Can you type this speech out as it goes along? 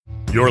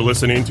You're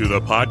listening to the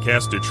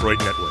Podcast Detroit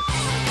Network.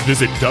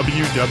 Visit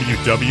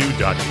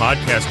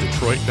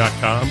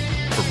www.podcastdetroit.com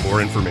for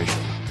more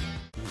information.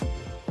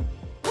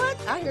 What?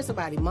 I hear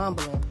somebody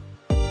mumbling.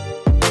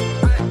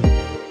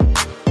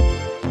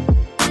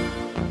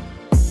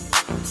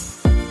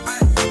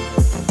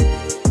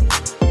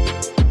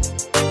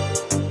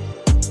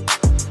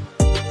 You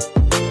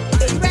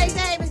ready,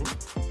 David?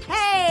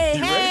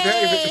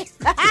 Hey.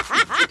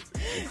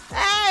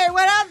 Hey,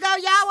 what up, though,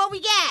 y'all? What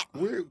we got?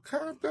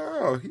 Calm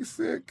down. He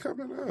said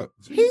coming up.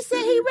 He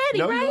said he ready,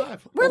 No, right? you're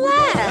live. We're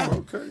live.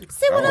 Okay.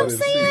 See what I'm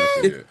didn't see saying?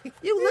 nothing yet.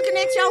 You looking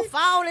at your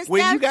phone and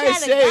When stuff you guys trying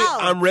say to go.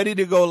 I'm ready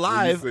to go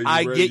live, say you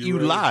I ready, get you you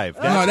ready. live.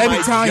 No, they be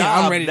my telling you,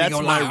 job. I'm ready to That's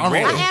go my live. I'm role.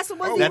 ready. I asked him,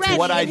 was he That's ready?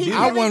 what I and he do. I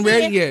wasn't wasn't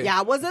ready looking. yet.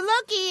 Y'all wasn't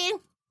looking.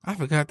 I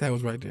forgot that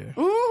was right there. Wasn't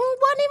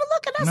even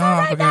looking. That's No, all I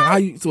right, forgot. though. How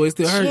you, so it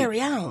still hurt? Sherry,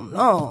 I don't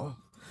know.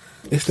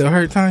 It still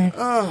hurt, Tanya?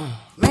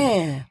 Oh,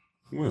 man.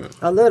 What?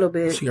 A little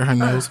bit. She got her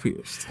nose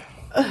pierced.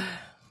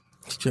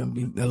 She's trying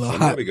to be a little hot,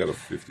 Somebody got a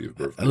 50th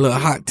birthday. a little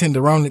hot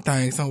tenderoni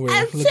thing somewhere.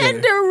 A Look at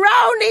her.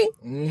 tenderoni.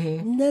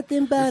 Mm-hmm.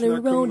 Nothing but It's a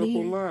not coming up on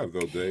roni. live,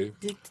 though, Dave.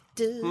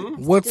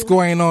 What's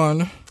going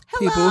on,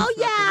 people? Hello,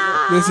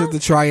 y'all. This is the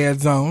Triad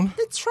Zone.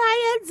 the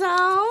Triad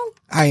Zone.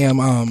 I am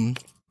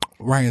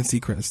Ryan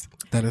Seacrest.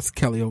 That is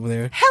Kelly over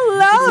there.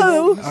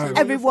 Hello,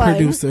 everyone.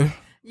 Producer.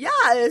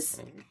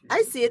 Yes,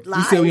 I see it live.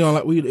 You said we on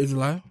is it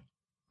live?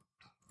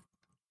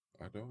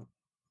 I don't.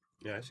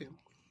 Yeah, I see him.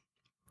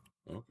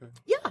 Okay.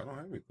 Yeah. I don't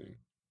have anything.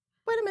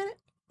 Wait a minute.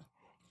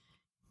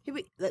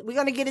 We're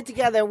going to get it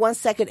together in 1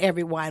 second,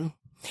 everyone.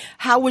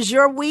 How was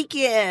your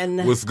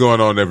weekend? What's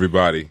going on,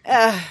 everybody?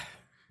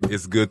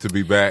 It's good to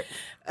be back.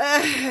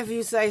 If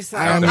you say so.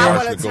 I am I your-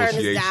 want to turn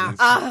this down. negotiations.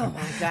 Oh,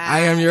 my God. I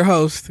am your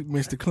host,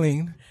 Mr.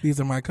 Clean. These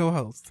are my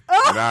co-hosts.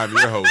 And I'm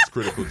your host,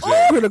 Critical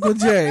J. Critical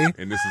J.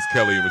 And this is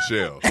Kelly and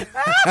Michelle. And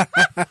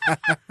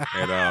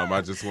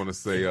I just want to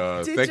say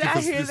thank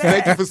y'all hear you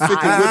that? for sticking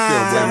with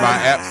them in my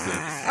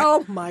absence.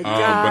 Oh, my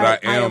God.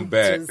 But I am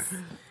back.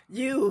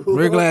 You.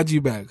 We're glad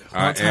you back.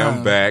 I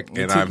am back,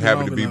 and I'm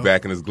happy to be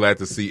back, and it's glad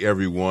to see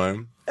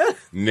everyone.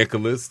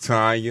 Nicholas,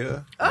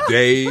 Tanya,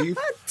 Dave,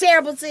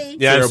 Terrible T.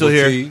 Yeah, I'm still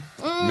here. T,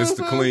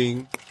 Mr.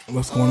 Clean.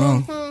 What's going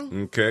on?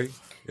 Okay.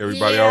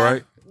 Everybody all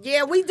right?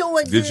 Yeah, we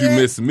doing Did good. you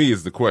miss me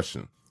is the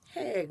question.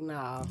 Heck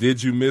no.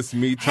 Did you miss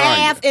me, Tanya?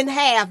 Half and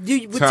half.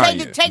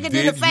 Tanya, Take it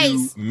in the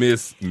face. Did you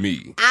miss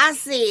me? I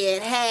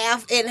said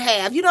half and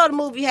half. You know the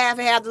movie Half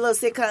and Half, the little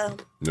sitcom?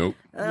 Nope.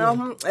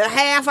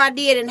 Half I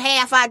did and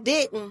half I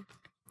didn't.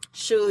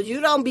 Sure, you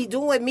don't be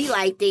doing me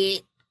like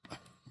that.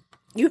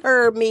 You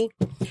heard me.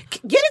 Get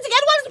it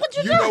together. What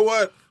you You doing? know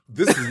what?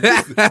 This is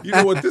you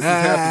know what? This is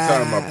half the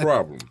time my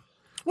problem.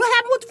 What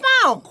happened with the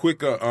phone?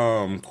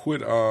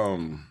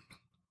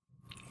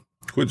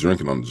 Quit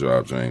drinking on the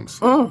job, James.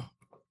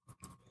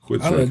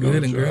 Quit I look drinking on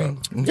good the and job.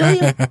 green. Do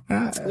you?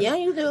 Yeah,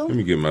 you Let do.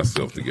 me get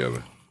myself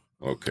together.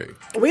 Okay.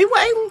 We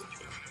waiting.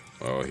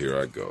 Oh, here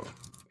I go.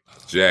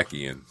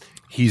 Jackie and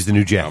He's the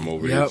new Jack. I'm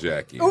over Yep. here,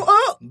 Jackie.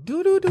 Oh,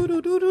 Do do do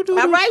do do do do.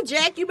 all right,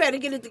 Jack, you better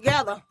get it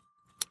together.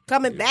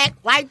 Coming back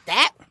like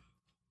that.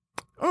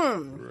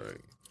 Right.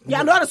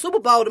 Y'all know the Super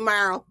Bowl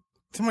tomorrow.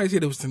 Somebody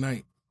said it was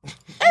tonight.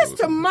 It's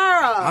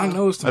tomorrow. I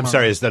know it's tomorrow. I'm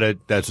sorry,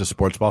 that's a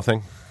sports ball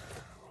thing?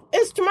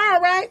 It's tomorrow,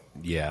 right?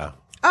 Yeah.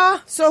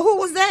 So who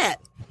was that?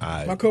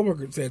 My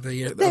coworker said that.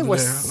 They other were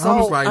day. so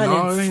I was like,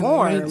 no, it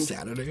uninformed. ain't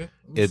Saturday.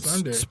 It's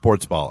Sunday.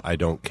 sports ball. I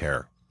don't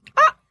care.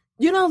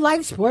 You don't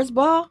like sports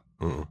ball?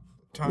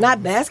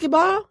 Not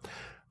basketball?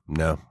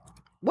 No.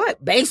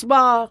 What?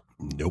 Baseball?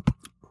 Nope.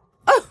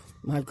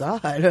 My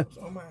God.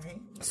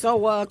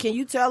 So, can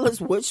you tell us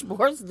which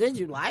sports did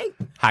you like?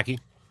 Hockey.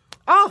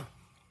 Oh,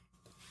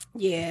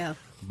 yeah.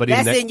 But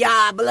even That's that- in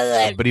y'all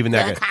blood. But even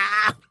that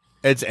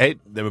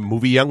the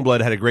movie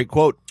Youngblood had a great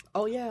quote.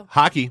 Oh, yeah.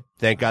 Hockey,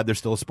 thank God there's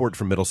still a sport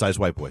for middle-sized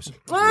white boys.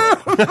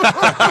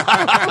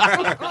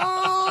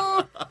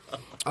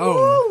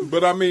 Oh,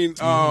 But I mean,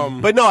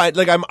 But no,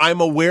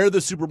 I'm aware the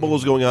Super Bowl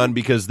is going on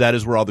because that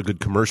is where all the good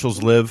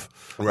commercials live.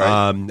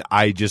 Right.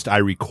 I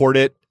record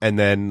it and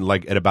then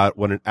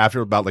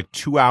after about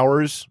 2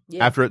 hours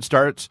after it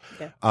starts,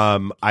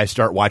 I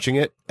start watching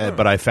it,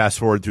 but I fast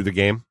forward through the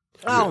game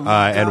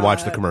and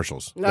watch the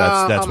commercials.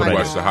 That's what I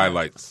watch do. the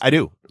highlights. I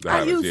do. The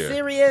Are you highlights, yeah.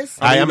 serious?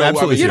 I am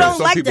absolutely You serious. don't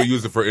Some like people that-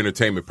 use it for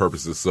entertainment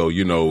purposes, so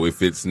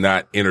if it's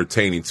not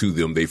entertaining to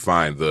them, they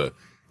find the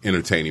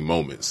entertaining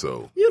moment.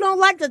 So, You don't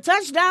like the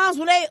touchdowns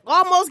when they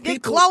almost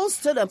get close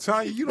to the...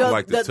 Tanya, you don't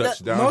like the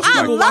touchdowns. most You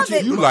people like, love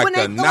it you when like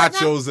they the throw it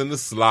nachos and the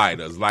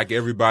sliders, like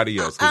everybody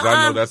else, because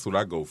I know that's what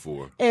I go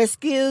for.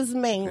 Excuse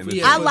me.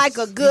 Yeah, I but like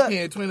a good... You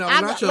can't $20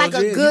 I nachos, like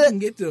a you good can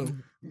get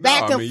them.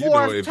 back No, I and mean,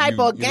 forth if type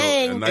you- of you know, a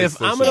game. nice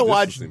If I'm social going to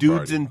watch distancing dudes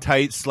party. in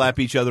tights slap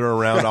each other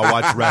around, I'll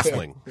watch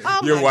wrestling. Oh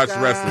You my watch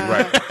God. wrestling,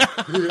 right?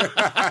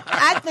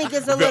 I think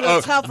it's a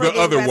little tougher the than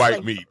other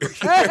white wrestling. meat.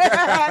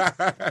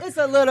 It's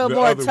a little The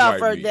more other white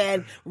tougher meat.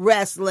 than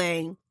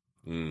wrestling.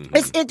 Mm-hmm.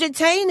 It's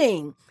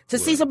entertaining to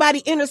see somebody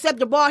intercept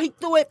the ball. He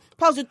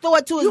supposed to throw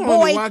it to his You boy.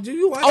 only watch it.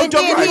 You watch Oh, it.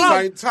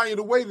 then he- Tanya,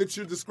 the way that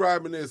you're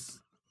describing this,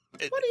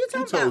 What are you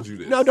talking Who told about? you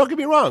this? No, don't get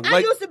me wrong. I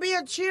used to be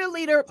a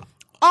cheerleader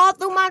all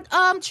through my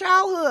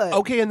childhood.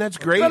 Okay, and that's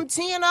great. From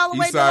 10 all the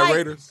way to Eastside like...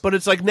 Raiders. But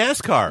it's like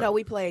NASCAR. No,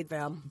 we played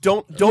them.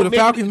 Don't the make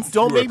Falcons?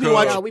 don't make me Cubs.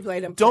 watch. No, we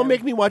played them. Don't too.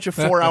 make me watch a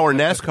 4-hour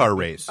NASCAR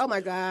race. Oh,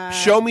 my God.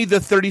 Show me the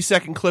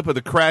 30-second clip of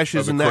the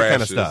crashes Of the and that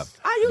kind of crashes. stuff.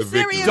 Are you The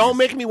serious? victories. Don't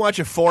make me watch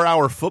a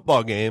 4-hour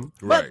football game.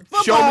 Right.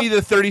 Football, Show me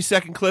the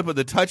 30-second clip of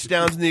the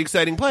touchdowns and the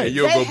exciting plays. And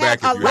you'll they go back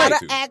have if a you lot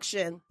have of to.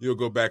 action. You'll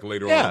go back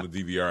later Yeah. on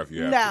the DVR if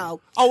you have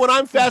No. Oh, when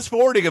I'm fast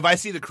forwarding, if I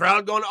see the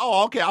crowd going,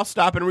 oh, okay, I'll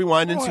stop and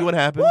rewind and see what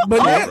happened. But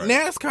Right.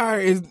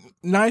 NASCAR is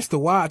nice to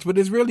watch, but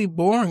it's really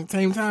boring at the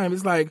same time.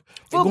 It's like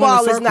going in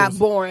Football is not circles.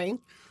 boring.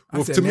 I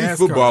Well, said to me, NASCAR.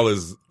 football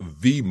is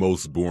the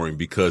most boring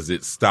because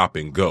it's stop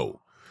and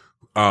go.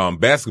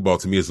 Basketball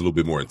to me is a little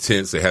bit more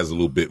intense. It has a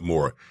little bit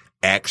more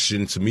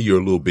action. To me, you're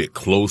a little bit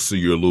closer.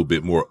 You're a little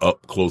bit more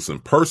up close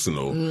and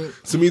personal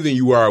to me than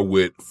you are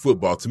with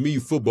football. To me,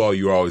 football,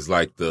 you're always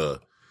like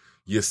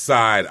your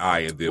side eye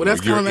and them. Well,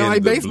 that's You're kind of in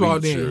like the baseball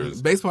bleachers.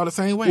 then. Baseball the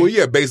same way. Well,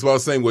 yeah, baseball the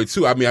same way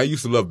too. I mean, I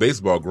used to love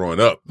baseball growing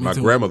up. My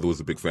too. grandmother was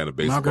a big fan of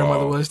baseball. My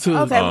grandmother was too.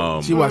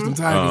 Okay. She watched them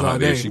Tigers all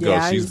There day. she Yeah, goes.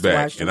 I She's used to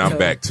back, watch and them I'm too.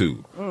 back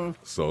too.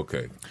 So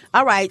okay.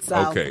 All right,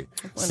 so. Okay.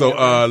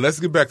 So let's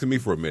get back to me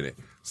for a minute.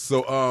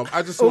 So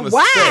I just want to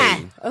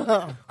Why?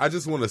 say, I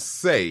just want to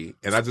say,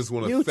 and I just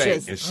want to You thank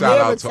just and shout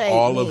out to irritate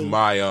all me. of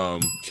my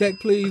Check,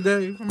 please,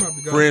 Dave. I'm about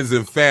to go. friends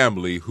and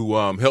family who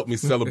helped me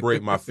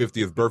celebrate my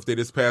 50th birthday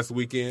this past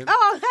weekend.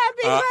 Oh,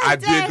 happy I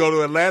birthday. did go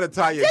to Atlanta,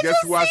 Tanya. Did Guess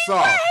you who I see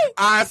saw? Ray?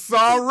 I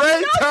saw Ray,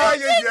 you Tanya.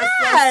 did Yes,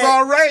 I not. saw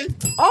Ray.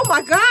 Oh,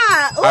 my God.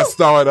 I Ooh.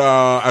 saw it.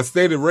 I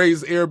stayed at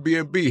Ray's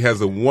Airbnb. Has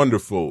a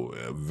wonderful,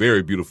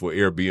 very beautiful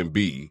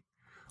Airbnb.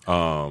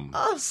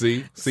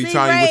 See,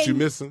 Tanya, Ray. what you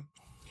missing?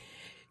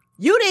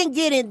 You didn't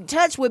get in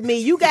touch with me.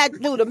 You got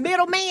through the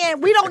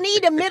middleman. We don't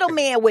need a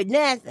middleman with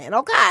nothing,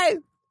 okay?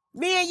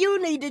 Me and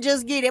you need to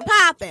just get it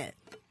popping.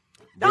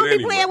 Don't be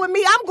anyway. playing with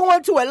me. I'm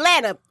going to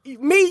Atlanta.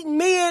 Me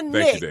and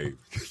Thank Nick.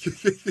 you,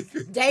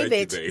 Dave.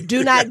 David, Thank you, Dave.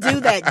 do not do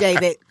that,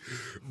 David.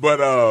 But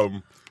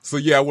so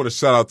yeah, I want to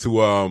shout out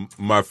to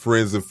my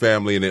friends and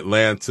family in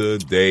Atlanta: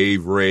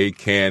 Dave, Ray,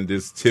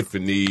 Candace,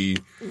 Tiffany,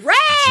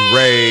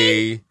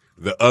 Dre,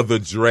 the other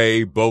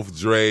Dre, both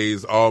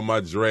Dre's, all my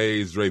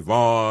Dre's, Dre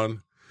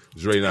Vaughn,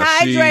 Dre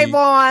Nashi. Hi,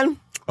 Drayvon.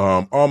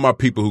 All my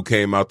people who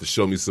came out to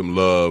show me some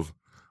love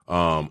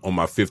on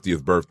my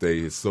 50th birthday.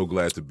 Is so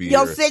glad to be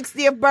Your here.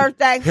 60th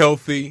birthday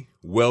Healthy,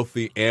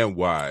 wealthy, and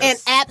wise. and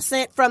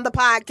absent from the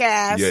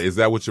podcast. yeah, is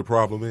that what your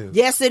problem is?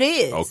 Yes, it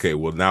is. Okay,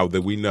 well now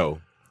that we know,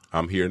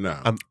 I'm here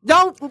now.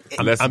 Don't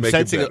Let's I'm make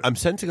sensing it better. I'm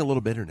sensing a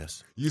little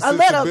bitterness. You a sense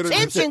little the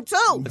bitterness? tension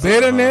too.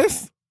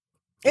 Bitterness.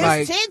 It's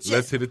like- tension.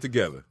 Let's hit it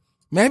together.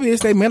 Maybe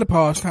it's their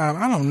menopause time.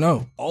 I don't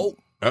know. Oh,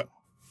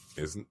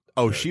 Isn't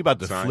she about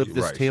to Tanya, flip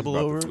this right, she's table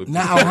about to over? flip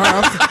Now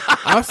this-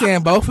 I'm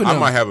saying both of them. I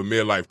might have a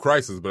midlife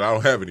crisis, but I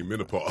don't have any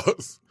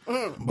menopause.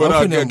 Both But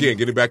of them. again,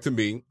 getting back to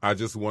me, I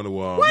just want to,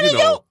 What you are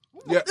know,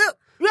 you? yeah.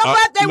 Your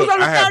birthday was Look, on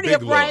the I have big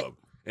 30th, right? love.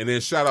 And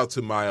then shout out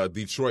to my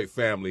Detroit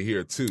family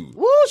here too.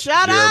 Woo,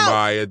 shout out.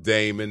 Jeremiah,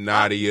 Damon,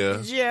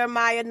 Nadia,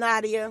 Jeremiah,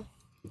 Nadia.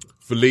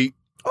 Philippe,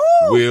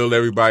 Ooh. Will,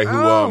 everybody who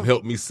Oh.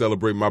 helped me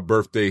celebrate my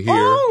birthday here.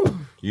 Ooh.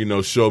 You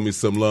know, show me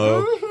some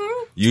love. Mm-hmm.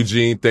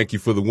 Eugene, thank you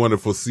for the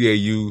wonderful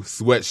CAU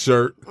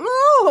sweatshirt.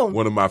 Ooh.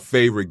 One of my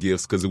favorite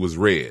gifts because it was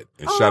red.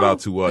 And shout out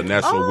to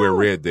National Wear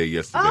Red Day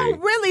yesterday. Oh,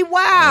 really?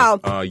 Wow.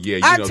 Yeah,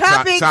 you Our know,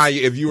 topics-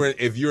 Tanya, if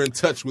you're in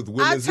touch with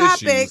women's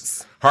topics-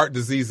 issues, heart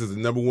disease is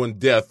the number one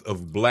death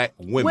of black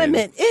women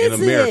Women, in is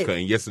America. it? Mm-hmm.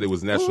 And yesterday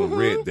was National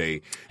Red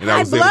Day, and High I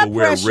was able to blood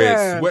wear a red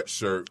pressure.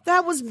 sweatshirt.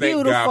 That was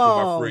Thank God for my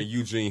beautiful. friend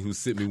Eugene who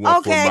sent me one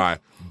Okay. for my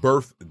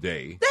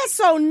birthday. That's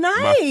so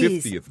nice.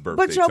 50th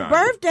birthday But your time.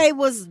 birthday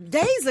was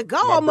days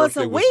ago, My almost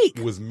birthday a week.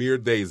 was mere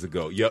days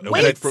ago. Yeah, a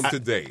Weeks. week from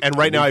today. And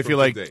right A now, week I feel from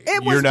like today.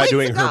 It was you're not weeks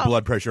doing her ago.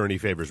 blood pressure any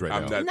favors right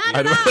I'm now. not- Not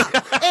at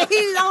all. And he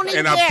don't even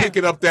and care. I'm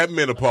picking up that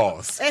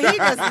menopause. And he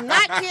does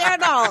not care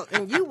at all.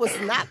 And you was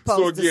not So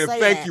supposed again, to say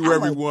thank that. you I'm a-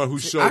 everyone who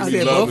showed I me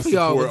said love both and of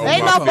y'all support was on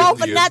Ain't my no vote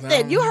for 50th.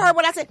 nothing. You heard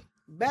what I said.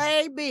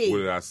 Baby. What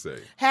did I say?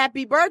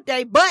 Happy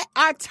birthday. But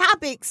our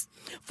topics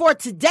for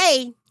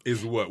today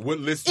Is what? What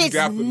list you is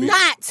got for me?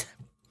 not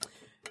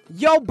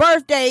your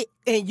birthday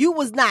and you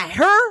was not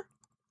her.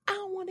 I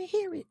don't want to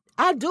hear it.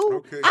 I do.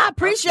 Okay. I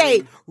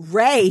appreciate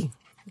Ray.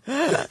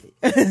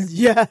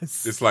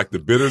 Yes. It's like the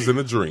bitters in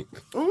a drink.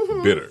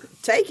 Bitter.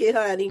 Take it,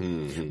 honey.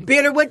 Mm-hmm.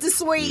 Bitter with the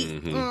sweet.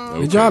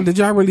 Mm. Did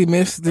y'all really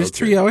miss this Okay.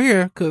 trio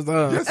here? Cause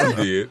Yes,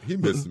 he did. He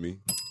missed me.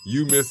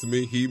 You missed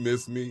me. He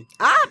missed me.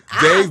 I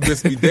Dave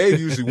missed me. Dave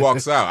usually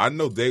walks out. I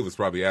know Dave was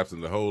probably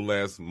absent the whole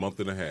last month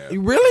and a half.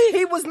 really?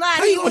 He was not.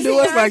 How He you was gonna do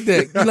us here. like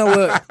that? You know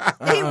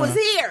what? He was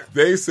here.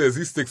 Dave says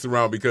he sticks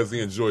around because he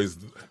enjoys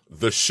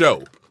the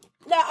show.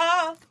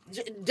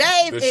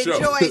 Dave The show.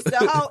 enjoys the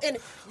whole. And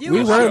you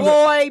We were-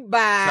 boy by.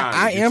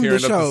 I You're am the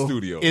tearing up show.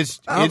 studio.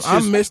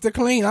 I'm Mr.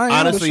 Clean. I am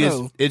honestly, the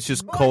show. it's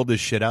just cold as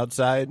shit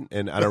outside,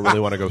 and I don't really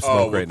want to go smoke Oh,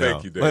 well, right now.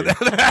 thank you, Dave.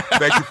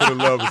 Thank you for the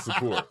love and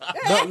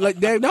support.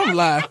 Dave, don't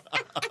lie.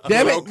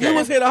 Damn it, Okay. you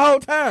was here the whole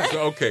time.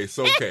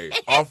 So okay.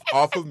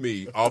 Off of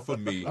me.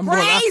 I'm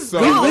Praise So-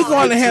 God. we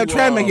going to have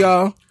traffic,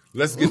 y'all.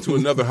 Let's get to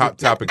another hot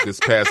topic this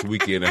past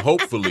weekend, and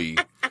hopefully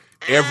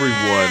everyone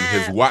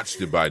has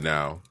watched it by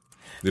now.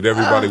 Did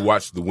everybody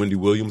watch the Wendy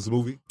Williams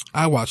movie?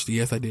 I watched it.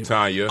 Yes, I did.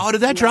 Tanya, Oh,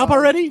 did that drop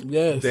already?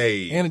 Yes,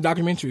 Dave. and a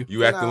documentary.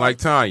 you acting like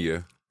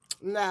Tanya.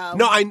 No.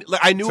 No, I knew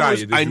Tanya, it was,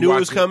 did I you knew it watch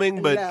was it?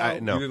 coming, but No.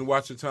 You no. didn't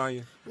watch it,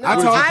 Tanya? No, What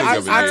did you think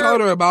of it, I Nick?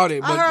 told her about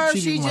it, but I heard she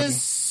she didn't watch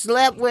just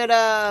slept with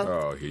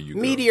Oh, here you go.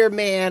 Meteor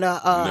Man.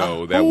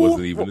 No, that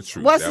wasn't even the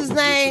truth. What's that his was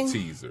name? Just a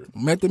teaser. it.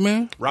 Met the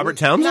man. Robert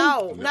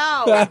Townsend?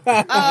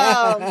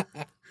 No.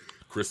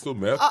 Crystal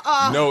meth?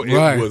 No, it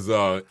Right. was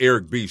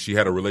Eric B. She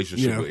had a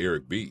relationship Yeah. with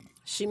Eric B.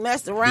 She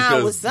messed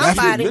around with Because she didn't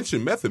somebody.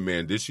 mention Method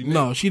Man, did she? Nick?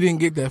 No, she didn't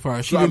get that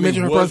far. She So, I didn't mean,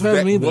 mention her was first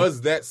husband that, either.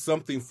 Was that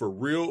something for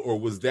real, or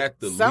was that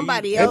the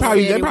Somebody lead? else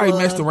They said probably it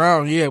messed was.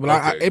 around, yeah, but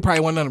Okay. it probably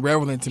wasn't nothing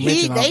relevant to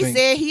mention. I They think.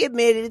 said he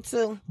admitted it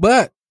too.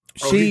 But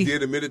Oh, he she,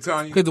 did admit it,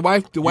 Tanya? because the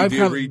wife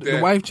did read the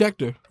that? wife checked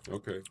her.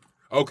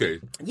 Okay.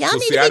 Y'all So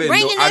need see, to I be didn't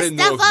bringing know. that I didn't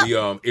know stuff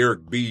if the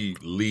Eric B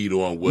lead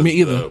on was Me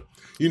either.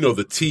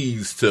 the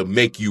tease to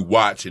make you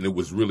watch, and it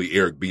was really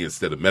Eric B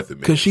instead of Method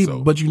Man. Because she, so.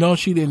 but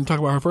she didn't talk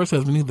about her first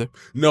husband either.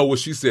 No, what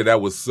she said that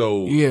was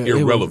so Yeah, it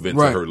was- irrelevant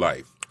right. to her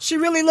life. She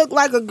really looked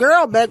like a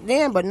girl back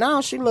then, but now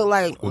she looked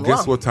like. Well,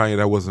 guess what, Tanya?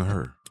 That wasn't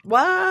her.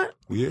 What?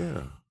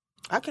 Yeah,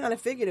 I kind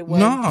of figured it was.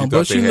 No, you but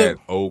thought she they had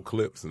looked. old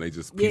clips and they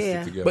just pieced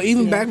Yeah. it together. But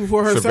even back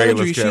before her Surveillance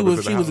surgery, she cameras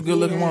was in the a good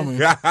looking house.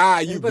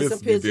 woman. you Put some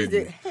missed me, pictures.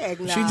 didn't you? Heck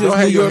no. She Don't just-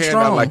 have New your York hand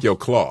out strong. like your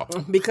claw.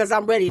 Because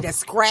I'm ready to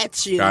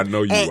scratch you. I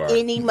know you at are.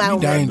 any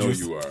moment. I know dangerous.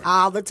 you are.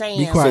 All the time.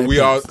 Be quiet. So we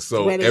all,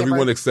 so Whatever.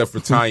 everyone except for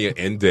Tanya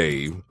and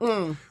Dave,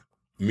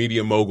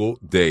 Media Mogul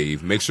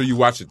Dave. Make sure you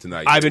watch it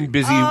tonight. I've been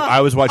busy.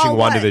 I was watching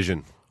what?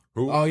 WandaVision.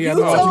 Who? Oh yeah,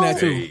 You I'm watching that told-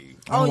 too. Hey.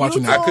 I'm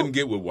watching you that. I couldn't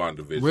get with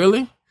WandaVision.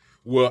 Really?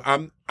 Well,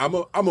 I'm a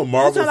Marvel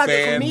talking like the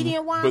fan,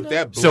 comedian Wanda? but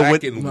that So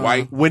black when- and No.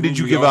 white. When did threw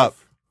you me give up?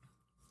 off.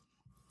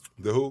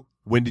 The who?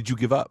 When did you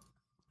give up?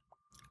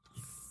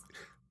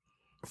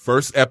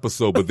 First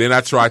episode, but then I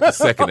tried the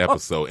second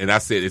episode, and I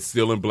said it's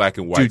still in black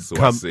and white. Dude, so I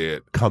come-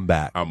 said Come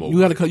back. I'm over. You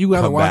gotta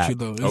Come watch back. it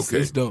though. It's, Okay.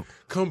 it's dope.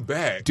 come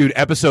back. Dude,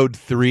 episode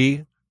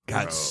 3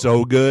 got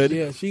so good.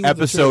 Yeah, she was a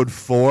Episode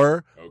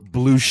 4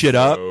 blew shit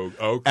up. Oh,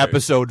 okay.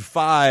 Episode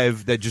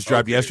 5 that just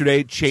dropped Okay.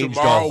 yesterday changed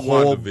Tomorrow, a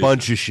whole WandaVision.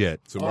 bunch of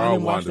shit. Oh, I Tomorrow,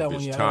 didn't watch that one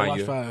WandaVision. yet. I gotta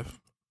watch Tanya. 5.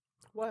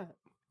 What?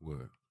 What?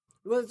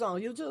 What's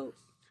on YouTube?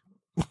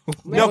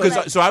 No,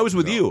 because so I was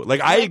with you.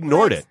 Like I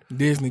ignored it.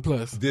 Disney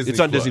Plus. Disney It's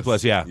on Disney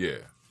Plus, yeah. Yeah.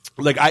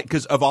 Like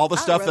because of all the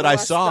stuff rather that I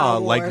watch saw, Star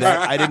like Wars.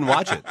 that, I didn't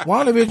watch it.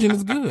 WandaVision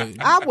is good.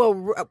 I will.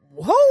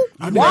 Who?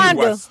 You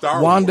Wanda. watch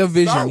Star Wars.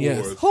 WandaVision, Star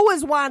yes. Wars. Who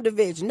is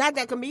WandaVision? Not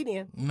that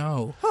comedian.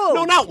 No. Who?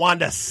 No, not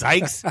Wanda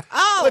Sykes.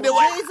 Oh,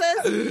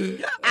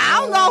 Jesus. I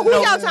don't know who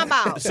y'all talking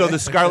about. So the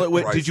Scarlet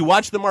Witch. Christ. Did you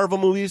watch the Marvel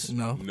movies?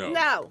 No. No.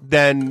 No.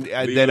 Then Leave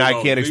I it alone.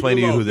 can't Leave explain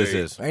it to you who alone, this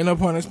Dave. is. Ain't no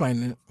point in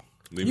explaining it.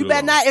 Leave You it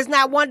better alone. not. It's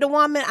not Wonder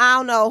Woman. I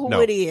don't know who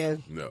No. it is.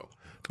 No.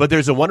 But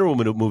there's a Wonder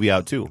Woman movie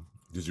out too,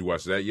 Did you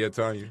watch that yet,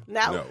 Tanya?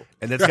 No.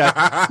 and that's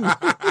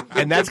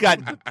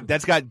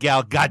got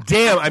Gal.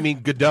 Goddamn, I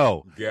mean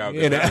Gadot. Gal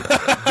You know?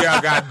 Gadot.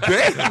 Gal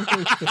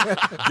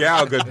Gadot.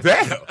 Gal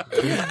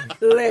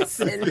Gadot.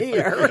 Listen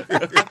here.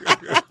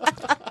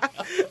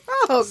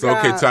 Oh, So,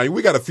 God. okay, Tanya,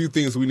 we got a few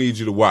things we need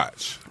you to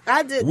watch.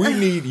 I did. We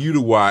need you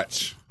to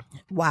watch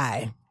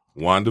Why?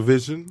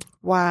 WandaVision.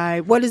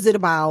 Why? What is it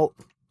about?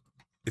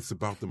 It's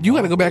about the You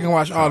got to go back and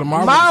watch all the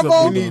Marvel. Marvel?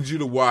 stuff. We need you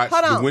to watch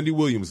Hold the on. Wendy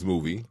Williams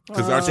movie.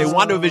 Because I say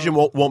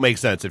WandaVision won't make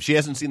sense if she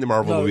hasn't seen the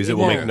Marvel No, movies. it It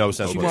will won't. make no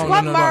sense She whatsoever.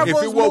 won't. What no. Marvel?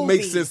 if it won't make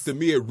movies? sense to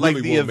me, it Like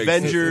really the won't make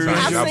sense. Avengers. to me.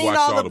 I've seen watched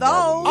all of the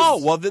Marvel those. movies.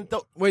 Oh well, then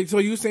Wait, so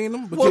you seen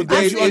them? But Well, you, but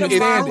Dave, you I've seen it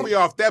understand threw it. me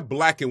off. That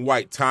black and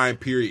white time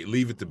period,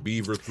 Leave It to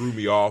Beaver, threw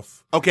me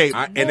off. okay.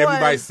 And Boy.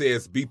 everybody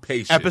says, be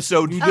patient.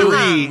 Episode You 3.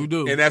 do. You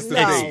do. And that's the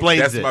No. thing.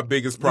 Explains That's it. my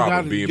biggest You problem,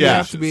 gotta- being you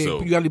have to patient. be.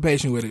 So, You got to be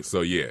patient with it. so,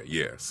 yeah.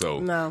 So,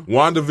 No.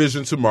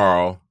 WandaVision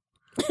tomorrow.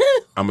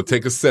 I'm going to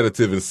take a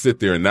sedative and sit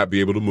there and not be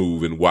able to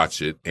move and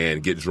watch it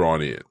and get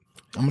drawn in.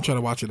 I'm gonna try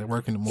to watch it at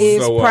work in the morning.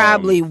 It's So,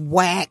 probably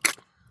whack.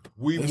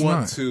 We It's want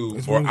not. to,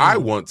 It's or really I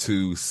good. want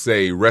to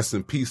say rest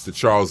in peace to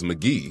Charles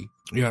McGee.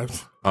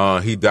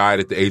 Yeah, He died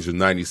at the age of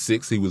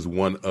 96. He was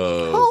one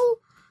of...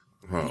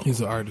 Who?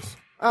 he's an artist.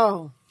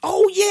 Oh.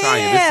 Oh, Tanya, this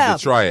yeah.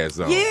 is the Triad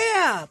Zone.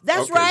 Yeah,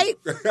 that's Okay. right.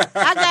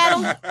 I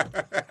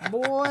got him.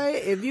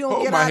 Boy, if you don't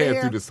Hold get my out of hand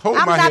here, through this. Hold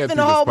I'm my not hand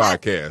through finna this hold my-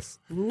 podcast.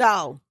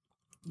 No.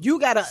 You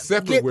got to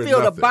Separate with feel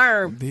the nothing.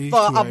 burn These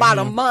for two right about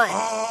a here. month.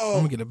 I'm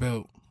gonna get a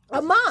belt.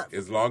 A month.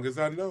 As long as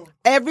I know.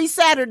 Every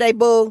Saturday,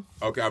 boo.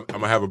 Okay, I'm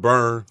going to have a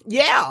burn.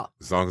 Yeah.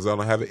 As long as I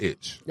don't have an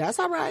itch, That's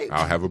all right.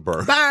 I'll have a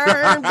burn.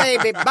 Burn,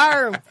 baby,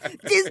 burn.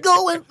 Just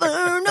go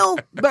inferno,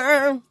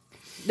 burn.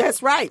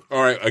 That's right.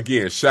 All right,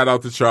 again, shout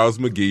out to Charles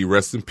McGee.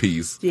 Rest in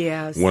peace.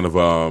 Yes. One of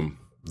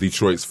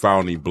Detroit's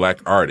founding black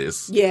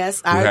artist.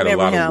 Yes, I who had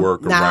remember a lot him. of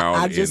work around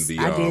I in the.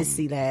 I did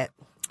see that.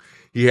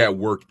 He had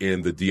work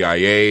in the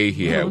DIA.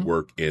 He had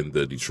work in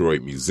the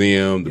Detroit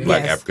Museum, the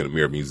Black Yes. African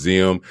American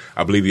Museum.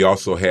 I believe he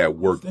also had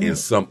work in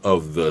some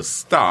of the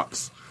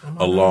stops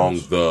along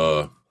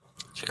the.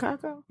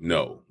 Chicago?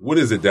 No, what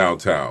is it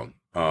downtown?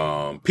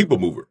 People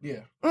Mover.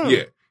 Yeah.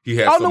 Yeah. He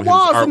had On some the of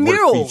walls, his the artwork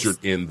murals.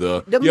 featured in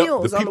the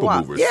murals the on the People wall.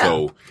 Mover. Yeah.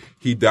 So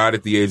he died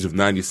at the age of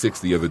 96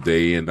 the other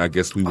day, and I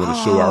guess we want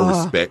to show our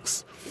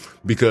respects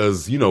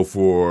because, you know,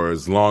 for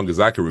as long as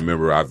I can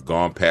remember, I've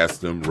gone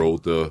past him,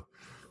 rode the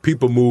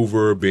People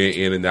Mover, been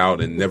in and out,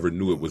 and never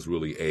knew it was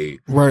really a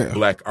Right.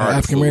 black artist.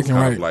 African So it was American,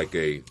 kind right. of like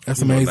a That's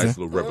you know, amazing. nice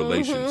little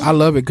revelation. I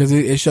love it because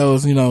it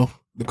shows, the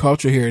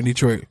culture here in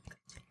Detroit.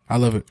 I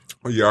love it.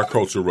 Yeah, our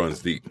culture runs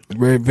deep.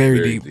 Very,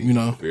 very deep,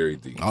 Very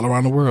deep. all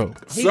around the world.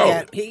 He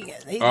So, did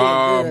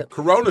good.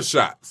 Corona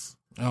shots.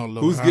 Oh,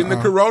 Lord. Who's getting the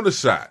Corona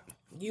shot?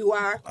 You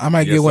are. I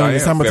might Yes, get one I in the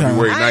am. summertime.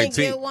 February I ain't 19th.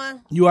 get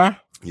one. You are?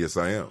 Yes,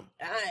 I am.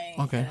 I ain't.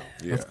 Okay.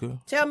 Yeah. That's good.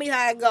 Tell me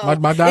how it goes.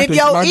 My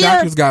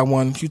doctor's got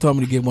one. She told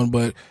me to get one,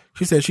 but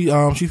she said she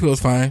feels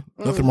fine.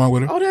 Nothing wrong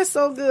with her. Oh, that's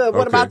so good.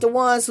 What Okay. about the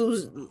ones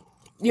whose,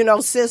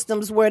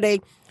 systems where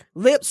they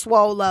lips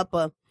swole up?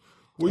 Well,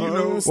 you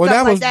know. stuff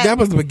That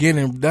was the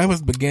beginning. That was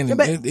the beginning.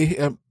 But-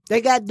 They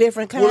got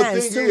different kinds Well,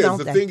 the thing too, is, don't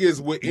the they? thing is,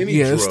 with any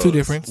Yeah, drugs, it's two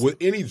different. With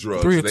any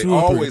drugs, Three or they two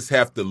or three. always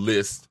have to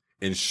list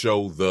and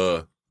show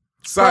the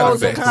side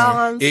Pros and effects.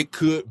 cons. It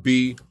could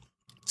be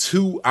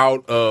 2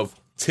 out of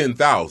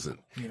 10,000.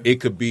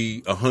 It could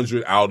be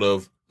 100 out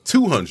of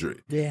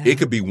 200. Yeah. It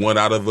could be 1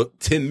 out of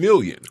 10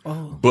 million.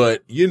 Oh.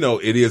 But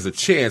it is a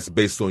chance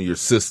based on your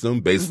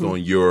system, based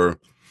on your,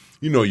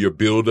 your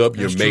buildup,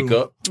 your That's true.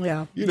 makeup. Yeah.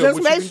 what Just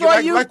you make can sure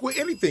get, you. like with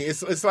anything.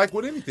 It's like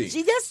with anything.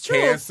 See, that's true.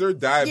 Cancer,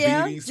 diabetes.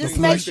 Yeah, things just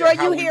like make that, sure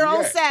how you we here on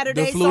react.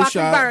 Saturday The so flu I shot.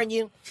 can burn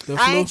you. The I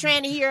flu- ain't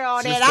trying to hear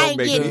all Just that. I don't ain't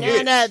make getting me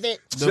none itch. of it.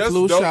 The Just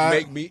flu don't shot.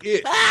 make me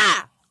itch.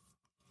 Ah!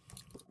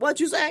 What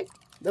you say?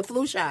 The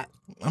flu shot.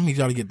 I need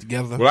y'all to get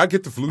together. Well, I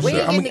get the flu We shot. ain't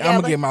I'm getting gonna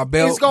together. get my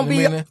belt It's gonna in a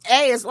be. minute.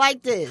 Hey, it's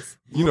like this.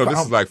 This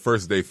is like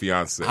first day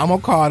fiance. I'm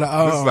gonna call the.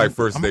 This is like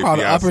first I'm day gonna call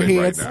the fiance upper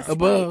right heads now.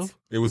 above.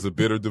 It was a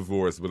bitter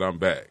divorce, but I'm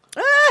back.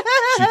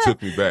 She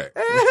took me back.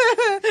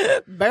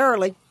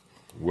 Barely.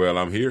 Well,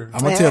 I'm here.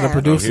 I'm gonna tell the I'm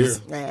here.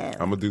 producers. Yeah.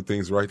 I'm gonna do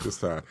things right this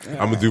time.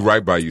 I'm gonna do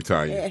right by you,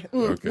 Tanya.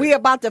 Okay. We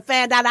about to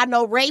find out. I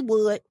know Ray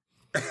would.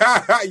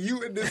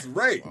 You and this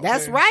Ray.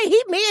 That's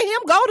right. Me and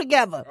him go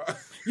together.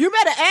 You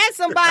better ask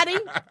somebody.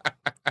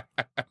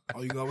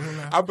 Oh, you go with him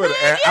now? I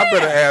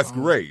better ask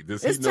Ray.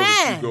 Does he It's know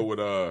that you time. go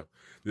with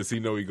Does he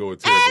know he go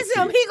with Terrible Ask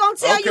him. T? He gonna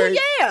tell you. Okay.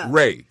 Yeah.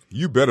 Ray,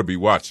 you better be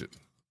watching.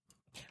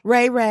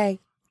 Ray,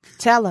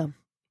 tell him.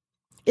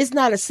 It's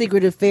not a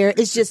secret affair.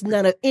 It's just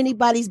none of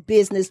anybody's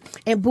business.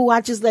 And boo,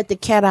 I just let the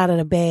cat out of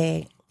the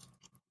bag.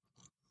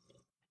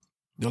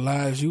 The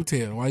lies you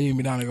tell. Why you ain't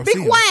been down there go Be see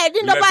him? quiet.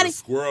 Didn't Let nobody. the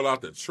squirrel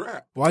out the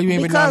trap. Why you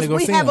ain't been down Because there go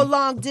we see have a him?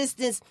 long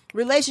distance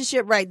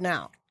relationship right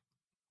now.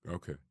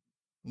 Okay.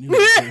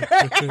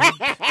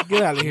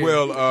 Get out of here.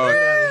 Well,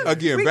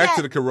 again, We back got-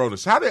 to the Corona.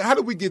 How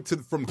did we get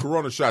from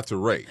Corona shot to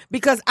Ray?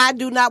 Because I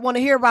do not want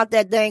to hear about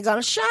that dang on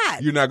a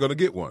shot. You're not going to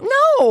get one.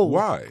 No.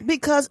 Why?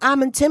 Because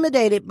I'm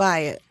intimidated by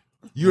it.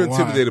 You're Why?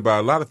 intimidated by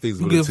a lot of things,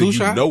 You but get a until flu you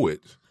shot? know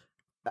it,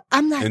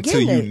 I'm not until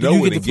getting you it. know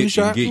You it get and the flu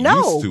shot? get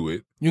No. used to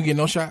it, You get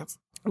no shots.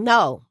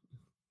 No.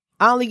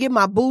 I only get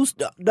my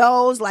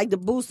dose, like the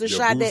booster your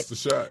shot booster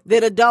shot.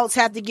 that adults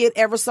have to get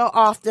ever so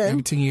often.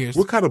 Every 10 years.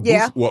 What kind of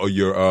Yeah. boost? Well,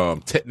 your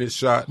tetanus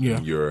shot, Yeah.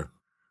 and your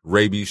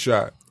rabies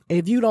shot.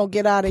 If you don't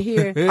get out of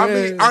here, I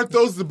mean, aren't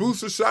those the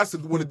booster shots?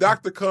 When the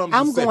doctor comes,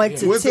 I'm and say, going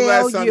to when's the tell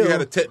last time you you.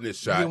 had a tetanus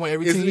shot? get one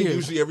every Isn't 10 it years.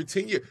 usually every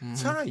 10 years?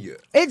 Tanya,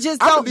 it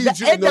just I'm don't. gonna need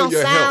you to It know don't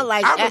your sound health.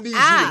 like I'm gonna need you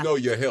to know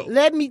your health.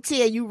 Let me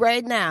tell you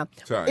right now,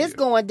 Tanya. it's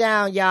going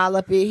down, y'all,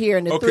 up in here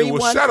in the Okay,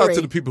 313. well, shout out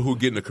to the people who are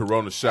getting the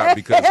Corona shot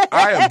because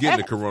I am getting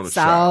the Corona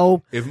So?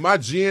 shot. If my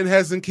gin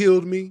hasn't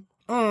killed me,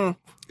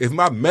 if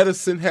my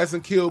medicine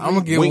hasn't killed me, I'm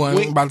going to get wink, one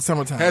wink, by the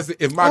summertime.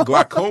 if my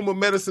glaucoma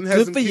medicine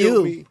hasn't for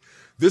killed you. me,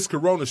 this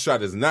Corona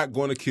shot is not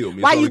going to kill me.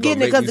 It's Why only you gonna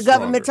getting it? make Because me the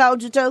government stronger.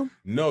 told you to?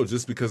 No,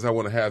 just because I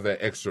want to have that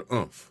extra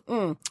oomph.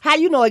 How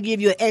you know it give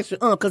you an extra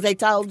because they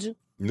told you?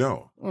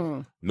 No,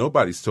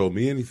 nobody's told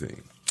me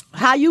anything.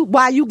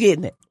 Why you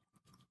getting it?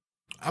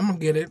 I'm going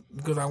to get it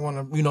because I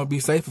want to, be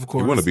safe, of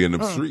course. You want to be in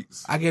them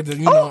streets. I get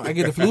the, Oh. I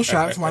get the flu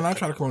shots. Why not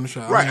try the corona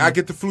shot? Right, I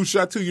get the flu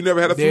shot too. You never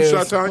had a flu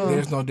shot, Tanya?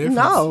 There's no difference.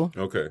 No.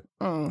 Okay.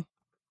 And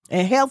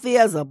healthy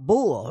as a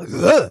bull.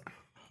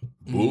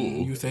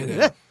 Bull. You say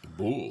that.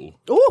 Bull.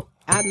 Ooh,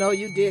 I know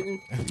you didn't.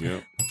 Yeah.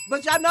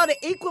 But y'all know the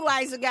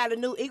Equalizer got a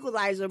new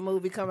Equalizer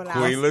movie coming out.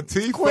 Queen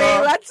Latifah. Queen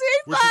Latifah.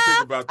 What you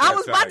think about that, I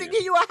was about to Tanya?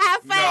 give you a high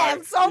five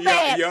No, so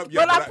bad,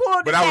 but I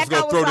pulled But it I was back.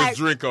 going to throw like, this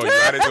drink on you.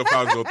 I didn't know if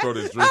I was going to throw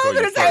this drink I on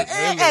was you gonna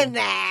first. say,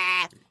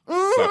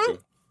 nah. Sucker.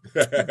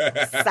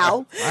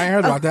 So, I ain't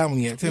heard about that one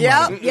yet. Tell me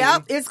about it.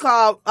 yep. It's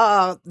called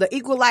The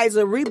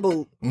Equalizer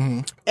Reboot,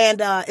 and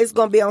it's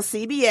going to be on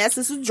CBS.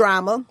 It's a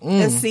drama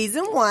in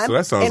season 1. So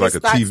that sounds and like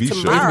it a starts TV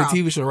show. tomorrow. It's a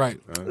TV show, right?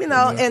 You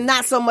know, and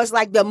not so much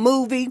like the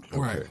movie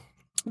Right.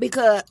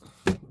 because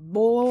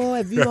boy,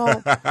 if you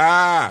don't.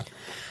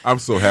 I'm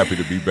so happy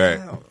to be back.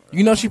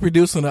 You know she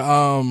producing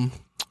a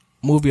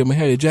movie of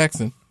Mahalia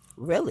Jackson.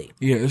 Really?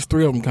 Yeah, there's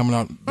 3 of them coming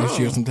out this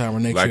year sometime or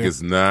next Like year.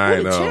 it's 9.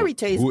 Ooh, the cherry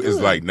tastes who is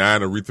good. like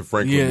 9 Aretha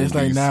Franklin Yeah, it's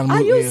like movies. 9 Are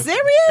movies. you yeah.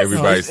 serious?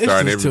 Everybody it's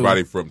starring just 2.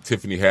 everybody from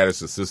Tiffany Haddish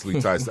to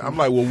Cicely Tyson. I'm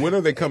like, well, when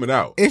are they coming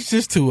out? It's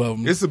just 2 of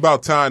them. It's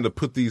about time to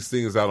put these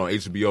things out on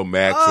HBO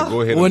Max and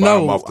go ahead and Well, buy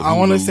them no, off the I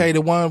want to Hulu. say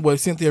the one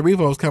with Cynthia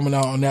Erivo is coming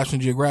out on National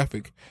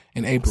Geographic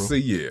in April. See,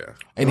 yeah.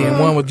 And then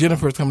one with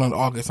Jennifer is coming out in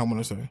August, I want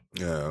to say.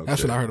 Yeah, okay.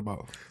 That's what I heard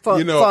about. For,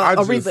 You know, for I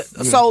Aretha.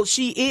 just- So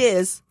she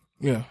is.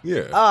 Yeah.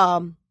 Yeah.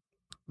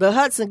 The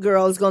Hudson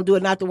girl is going to do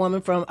it, not the woman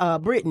from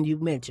Britain you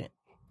mentioned.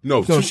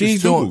 No, So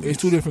she's doing, movies.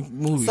 it's 2 different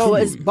movies. So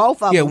it's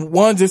both of Yeah, them.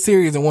 one's a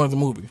series and one's a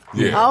movie.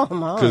 Yeah. Oh,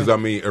 my. Because, I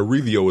mean,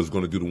 Aretha is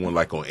going to do the one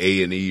like on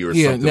A&E or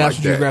Yeah, something National like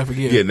that. Geographic,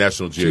 yeah. Yeah,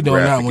 National She doing that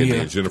Geographic. one, And yeah.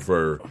 then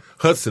Jennifer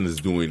Hudson is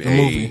doing a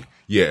movie.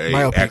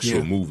 Biopic, actual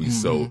yeah. movie.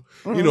 So,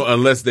 you know,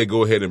 unless they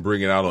go ahead and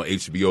bring it out on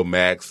HBO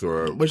Max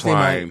or Which they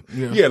Prime.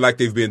 might, yeah. like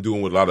they've been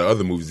doing with a lot of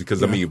other movies.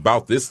 Because, I mean,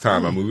 about this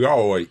time, I mean, we're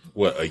all like,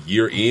 what, a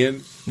year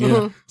in?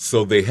 Yeah.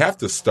 So they have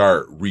to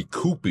start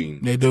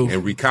recouping They do.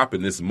 and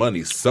recouping this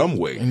money some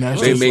way. And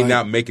that's They just may like-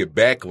 not make it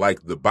back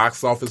like the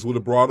box office would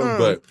have brought them,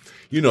 but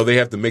you know, they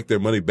have to make their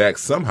money back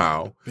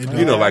somehow.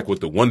 You know, like with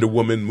the Wonder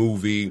Woman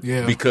movie.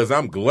 Yeah. Because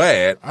I'm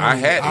glad I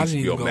had I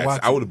didn't HBO go Max. watch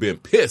I it. would have been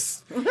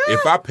pissed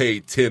if I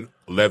paid $10,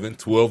 $11,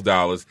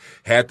 $12,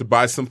 had to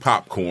buy some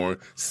popcorn,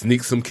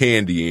 sneak some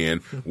candy in,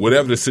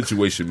 whatever the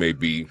situation may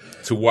be,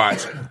 to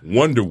watch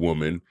Wonder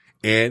Woman,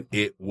 and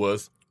it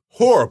was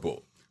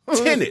horrible.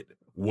 Tenet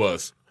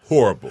was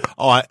horrible.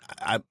 Oh,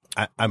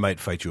 I might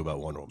fight you about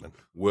Wonder Woman.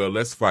 Well,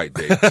 let's fight,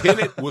 Dave.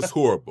 Tenet was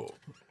horrible.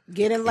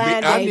 Get in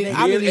line, I David. didn't-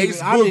 Me and didn't Ace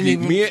even- I didn't Boogie,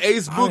 even- me and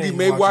Ace I Boogie didn't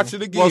may watch watch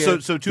it. it again. Well,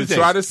 so two to things.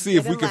 try to see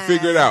if Get we in can line.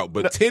 figure it out.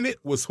 But Tenet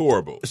was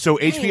horrible. So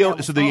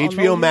HBO, so the Oh,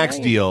 HBO no, Max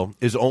right. deal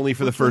is only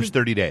for the first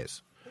 30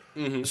 days.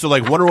 So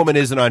like Wonder Woman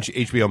isn't on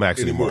HBO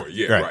Max anymore.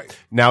 Yeah, right.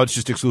 Now it's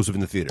just exclusive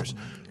in the theaters.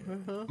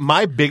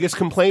 My biggest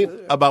complaint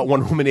about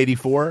Wonder Woman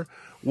 84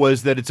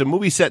 was that it's a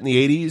movie set in the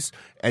 80s,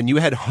 and you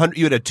had a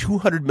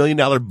 $200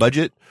 million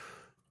budget,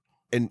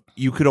 and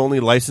you could only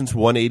license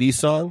one 80s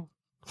song.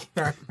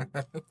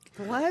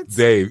 What?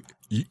 Dave,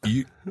 you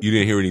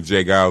didn't hear any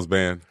Jay Giles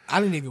band?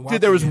 I didn't even watch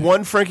Dude, there was it.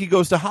 one Frankie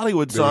Goes to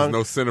Hollywood There was song,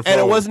 no centerfold. and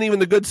it wasn't even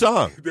the good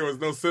song. There was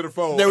no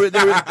centerfold. There was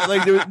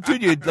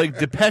dude, you had like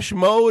Depeche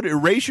Mode,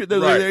 Erasure.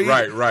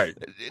 Right.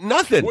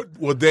 Nothing.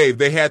 Well, Dave,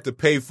 they had to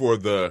pay for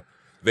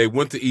they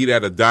went to eat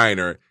at a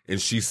diner,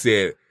 and she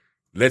said,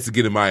 let's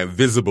get in my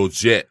invisible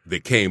jet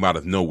that came out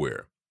of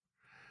nowhere.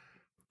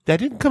 That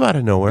didn't come out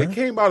of nowhere. It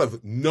came out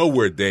of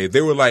nowhere, Dave.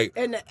 They were like,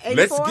 In the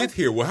let's 84? get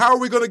here. Well, how are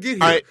we going to get here?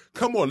 All right.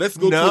 Come on, let's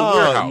go to a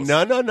warehouse.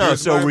 No.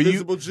 Here's So my were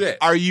invisible jet.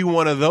 Are you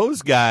one of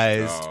those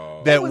guys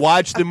No. that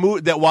watched the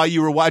movie? That while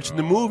you were watching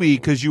the movie,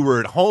 because you were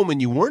at home and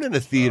you weren't in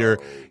a theater,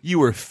 you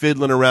were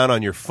fiddling around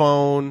on your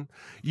phone.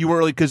 You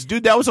were like, because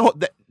dude, that was a whole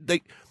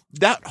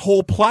that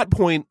whole plot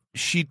point.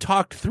 She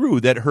talked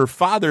through that her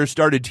father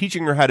started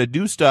teaching her how to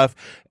do stuff,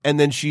 and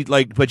then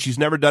but she's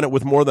never done it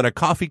with more than a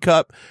coffee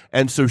cup,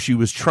 and so she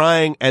was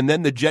trying, and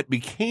then the jet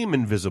became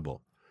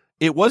invisible.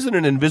 It wasn't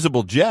an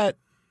invisible jet.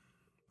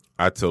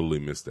 I totally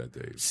missed that,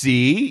 Dave.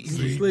 See?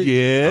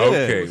 Yeah.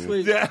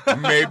 Okay.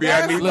 Maybe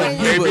I need. Look,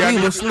 Maybe I he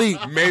need. was asleep.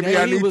 Maybe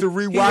Yeah, I he need was- to he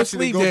was rewatch it and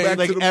asleep, go Dave. back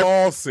Like to the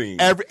mall scene.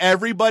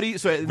 Everybody.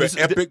 So the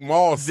epic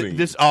mall scene.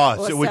 This Or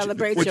which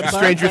celebrate which your is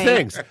Stranger birthday.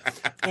 Things.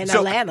 In So,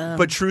 Atlanta.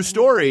 but true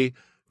story.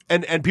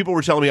 And people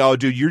were telling me, "Oh,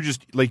 dude, you're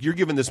just like you're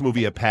giving this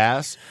movie a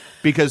pass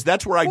because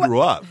that's where I grew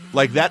up.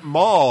 Like that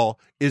mall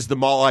is the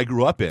mall I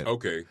grew up in.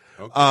 Okay.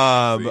 See,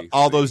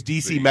 All those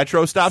DC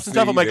Metro stops and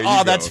stuff. I'm like, there oh,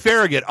 you that's go.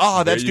 Farragut.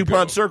 Oh, that's There you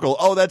DuPont go. Circle.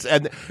 Oh, that's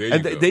and There you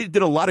go. they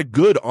did a lot of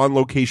good on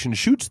location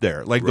shoots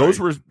there. Like those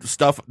Right. were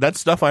stuff. That's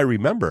stuff I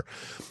remember.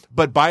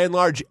 But by and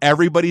large,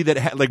 everybody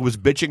that was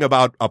bitching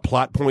about a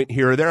plot point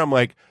here or there, I'm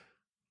like,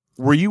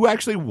 were you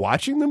actually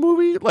watching the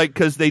movie? Like,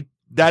 because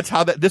that's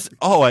how this.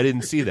 Oh, I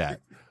didn't see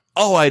that.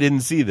 Oh, I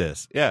didn't see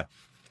this. Yeah.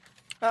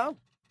 Oh.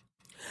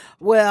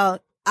 Well,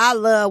 I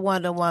love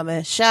Wonder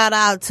Woman. Shout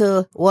out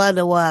to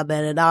Wonder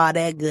Woman and all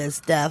that good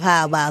stuff.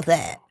 How about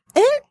that?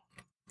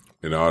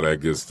 and all that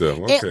good stuff.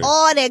 Okay. And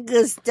all that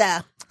good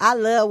stuff. I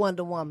love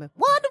Wonder Woman.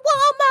 Wonder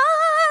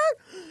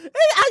Woman!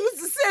 I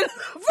used to sit in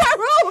the front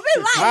row and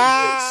be like,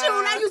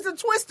 shoot, I used to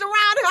twist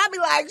around and I'd be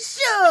like,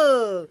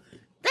 shoot,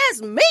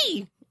 that's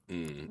me.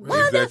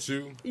 Is that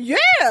you? Yeah.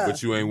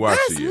 But you ain't watched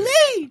That's it yet.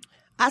 me.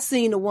 I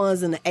seen the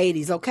ones in the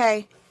 80s,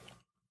 okay?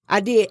 I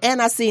did,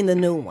 and I seen the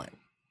new one.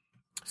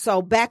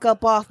 So back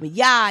up off me.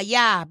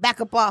 Yeah, back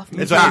up off me.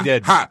 That's what I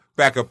did. Ha!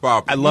 Back up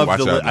off. I loved Watch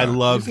the out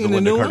now. the seen the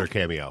Linda new Carter one?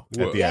 cameo at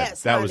What? the end.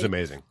 Yes, That was honey.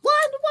 amazing.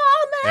 Wonder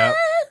Woman. Yep.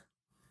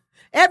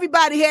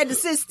 Everybody had to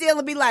sit still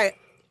and be like,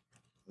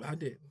 I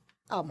did.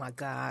 oh my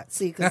God.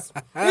 See, because,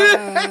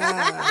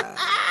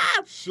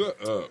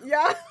 Shut up.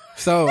 yeah.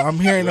 So I'm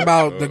hearing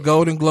about the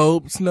Golden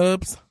Globe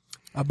snubs.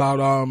 About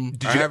I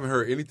haven't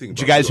heard anything.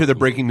 Did you guys hear the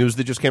breaking news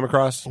that just came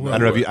across? I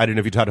don't know if you. I didn't know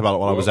if you talked about it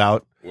while I was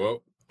out.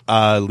 Well,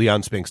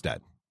 Leon Spink's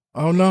dead.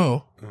 oh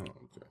no,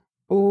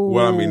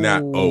 Well, I mean,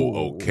 not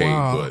okay,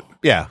 Wow. but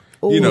Yeah.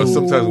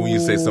 sometimes when you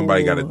say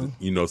somebody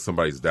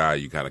somebody's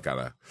died, you kind of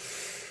gotta.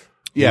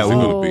 Yeah. Who's it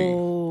Well,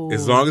 gonna be?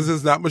 As long as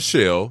it's not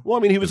Michelle. I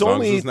mean, he was as long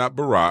only as it's not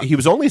Barack. he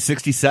was only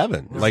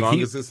 67. As Like long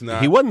as it's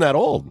not- he wasn't that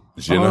old.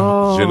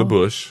 Jenna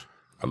Bush.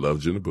 I love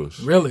Jenna Bush.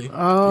 Really? Yeah,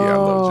 I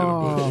love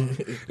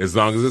Jenna Bush. As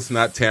long as it's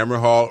not Tamara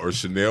Hall or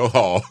Chanel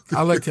Hall.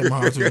 I like Tim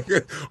Hall too.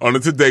 On the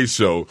Today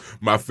Show,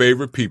 my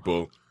favorite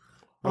people.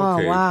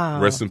 Okay. Oh, wow.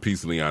 Rest in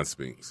peace, Leon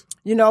Spinks.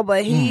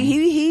 But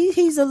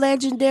he's a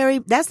legendary.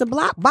 That's the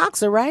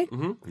boxer, right?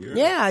 Mm-hmm.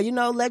 Yeah,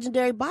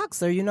 legendary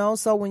boxer.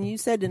 So when you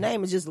said the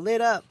name, it just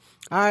lit up.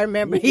 I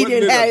remember What he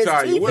didn't lit up, have his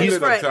Tanya? teeth What in lit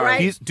up, front, Tanya?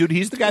 right?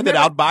 He's the guy that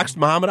outboxed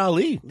Muhammad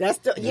Ali. That's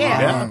the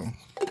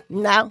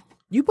Now,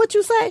 what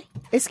you say?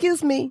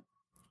 Excuse me.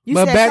 You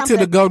But said back to something-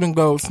 the Golden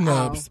Globe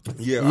snubs.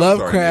 Yeah, I'm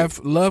sorry,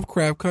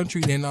 Lovecraft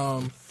Country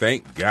didn't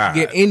Thank God.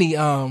 get any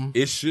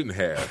It shouldn't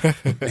have. I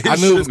knew it was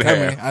shouldn't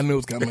coming. have. I knew it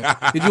was coming.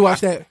 Did you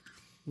watch that?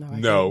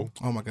 No.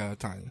 Oh my God,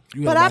 Tanya.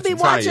 You But gotta I watch be it.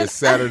 watching. Tanya,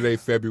 Saturday,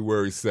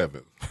 February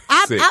 7th.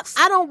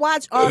 I don't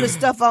watch all the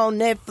stuff on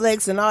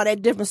Netflix and all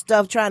that different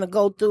stuff trying to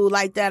go through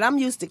like that. I'm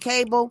used to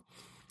cable.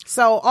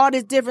 So all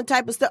this different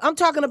type of stuff. I'm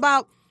talking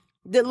about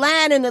the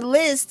line and the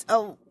list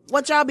of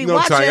what y'all be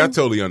watching. Tanya, I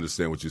totally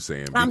understand what you're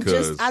saying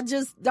because I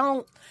just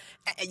don't.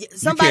 you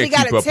Somebody can't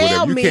got keep to up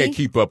tell with me. You can't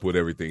keep up with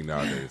everything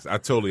nowadays. I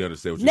totally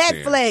understand what you're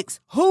saying. Netflix,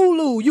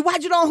 Hulu. You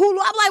watch it on Hulu.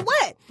 I'm like,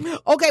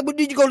 what? Okay, but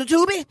did you go to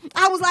Tubi?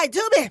 I was like,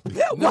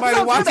 Tubi.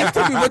 Nobody watches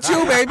Tubi but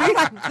you, baby.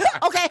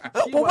 Okay,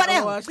 well, what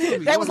else? They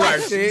was Right.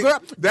 like, Shit. girl,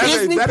 That ain't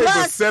Disney but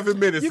Plus. 7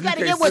 minutes. You got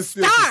to can't get with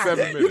sit still for Star. 7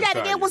 minutes, You got to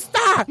Tanya. get with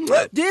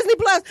Star. Disney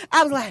Plus.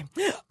 I was like,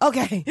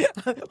 okay.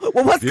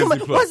 Well, what's Disney coming?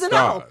 Plus What's it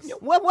on? Stars.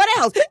 What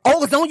else?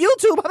 Oh, it's on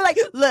YouTube. I'm like,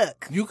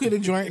 look. You could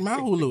have joined my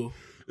Hulu.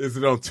 Is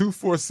it on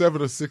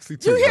 247 or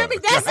 62? You hear me?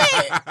 That's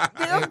it.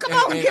 Come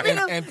on, give me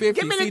and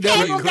 50 give me the CW.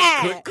 cable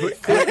guy. Click.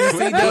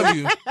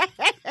 CW.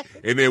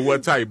 And then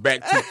one time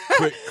back to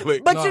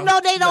click. But you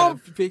know they You don't.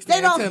 gotta fix They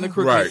the don't. antenna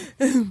crooked.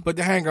 Right. Put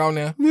the hanger on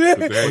there. Put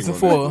the hang What's it on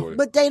for? that boy.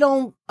 But they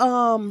don't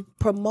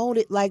promote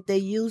it like they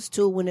used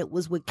to when it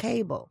was with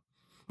cable.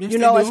 Yes, You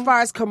they know, do. as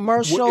far as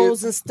commercials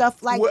Well, and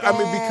stuff like that. I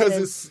mean, because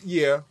and- it's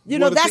yeah. You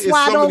know, that's it's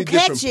why I so don't many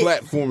different catch it.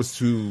 platforms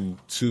to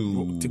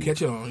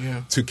catch it on,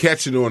 yeah. to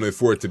catch it on and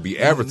for it to be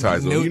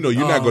advertised on. New- You know,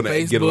 you're not going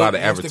to get a lot of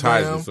Facebook,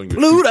 advertisements on your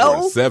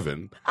Pluto.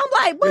 7. I'm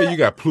like, what? Yeah, you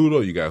got Pluto,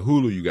 you got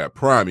Hulu, you got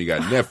Prime, you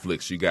got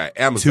Netflix, you got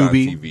Amazon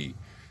Tubi. TV,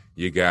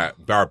 you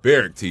got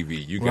Barbaric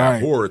TV, you got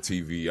Right. Horror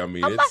TV. I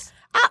mean, I'm it's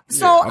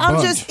so a I'm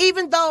bunch. just,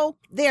 even though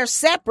they're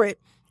separate,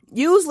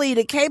 usually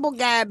the cable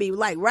guy be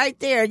like right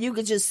there. You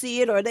could just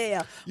see it, or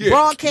they'll Yeah,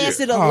 broadcast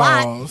yeah. it a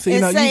lot Oh, see,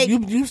 and no, say,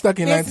 you stuck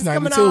in this is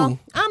coming 1992. on.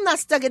 I'm not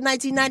stuck in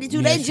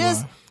 1992. Yes, They you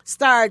just are.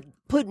 start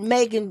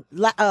making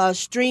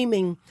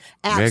streaming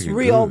apps Megan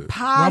real Good.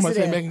 Mama said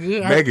positive. Megan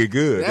Good. Megan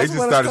Good. They That's just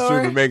what started it's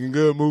called. shooting Megan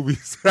Good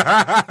movies.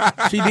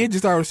 She did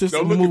just start her sister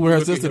Don't look movie with her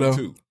look at sister him, though.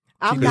 too.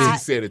 I'm Because not. he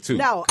said it too.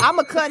 No, I'm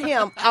gonna cut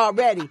him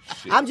already.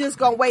 I'm just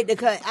gonna wait to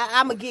cut.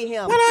 I'm gonna get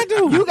him. What I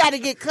do? You got to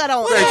get cut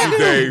on. Thank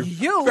you, air. Dave.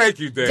 You, Thank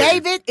you, Dave.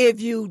 David, if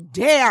you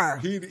dare,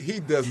 He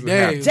doesn't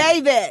Dave. have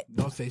David.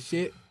 Don't say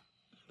shit.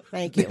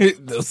 Thank you.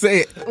 Don't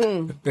say it.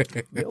 I'm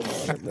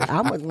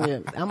I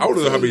don't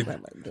know how many.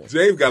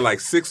 Dave got like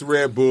 6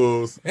 Red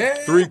Bulls, Yeah.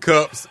 3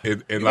 cups,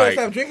 and You like better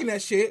stop drinking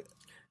that shit.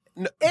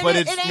 But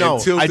it it's ain't- no.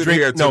 And tilted I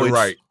drink hair to no. the It's,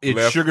 right, it's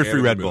left, sugar-free and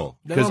in Red the Bull middle.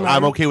 because That don't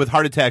I'm matter. okay with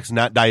heart attacks,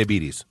 not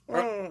diabetes.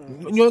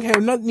 You don't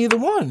have neither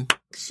one.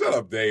 shut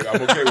up, Dave.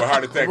 I'm okay with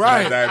heart attack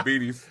Right. and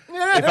diabetes.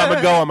 If I'm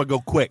gonna go, I'm gonna go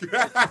quick.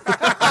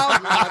 Oh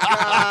my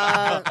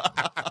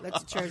God. Let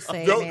the church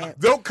say amen.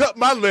 Don't cut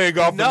my leg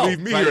off No, and leave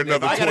me right, here if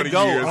another I gotta 20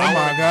 go, years. Oh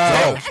my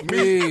God. Take me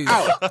Please.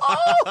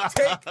 out.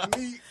 Take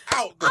me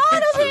out the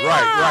picture.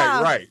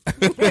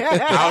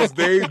 Right. How's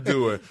Dave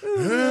doing?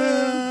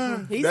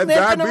 He's that limping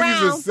diabetes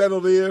around. is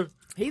settled in,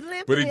 He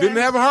lived but he didn't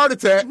have a heart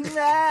attack.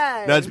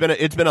 No,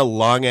 it's been a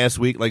long ass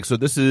week. Like, so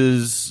this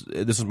is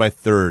my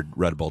 3rd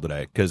Red Bull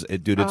today because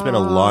it's been a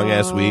long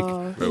ass week.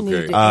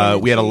 Okay.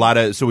 We had a lot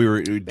of, so we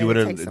were did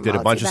a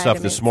bunch of stuff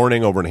this multivitamins.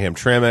 morning over in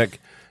Hamtramck,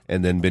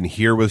 and then been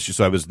here with.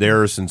 So I was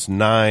there since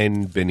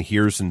 9, been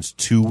here since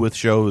 2 with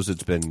shows.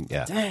 It's been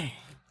Dang.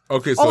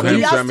 Okay, so Oh, do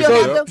y'all Hamtramck still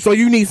is have up. the- So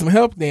you need some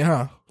help then,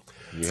 huh?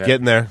 it's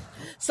getting there.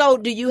 So,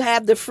 do you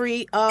have the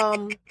free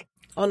on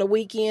the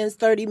weekends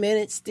 30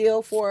 minutes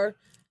still for?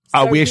 We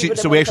certain actually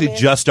people that wanna come in?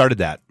 just started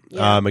that.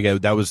 Yeah. Again,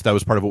 that was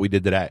part of what we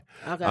did today.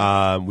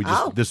 Okay. We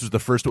just Oh. this was the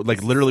first,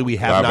 like, literally we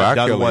have Bye-bye, not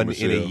done Kelly one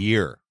Michelle. in a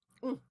year.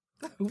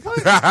 we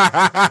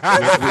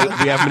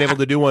haven't been able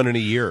to do one in a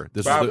year.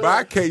 This was the-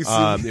 Bye-bye,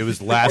 Casey. It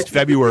was last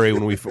February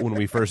when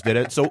we first did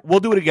it. So we'll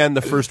do it again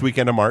the first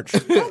weekend of March,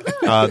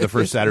 the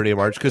first Saturday of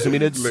March. Because I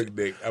mean, it's Look,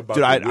 Nick, about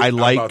dude, the- I about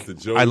like the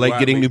Joe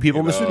getting new Wiley people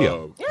in the and,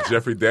 studio.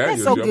 Jeffrey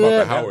Daniels, so you're good. about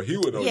the Howard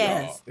Hewitt on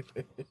Yes.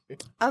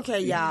 Okay,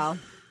 y'all.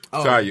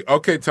 Tanya.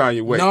 Okay,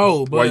 Tanya, wait. No,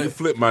 While but- you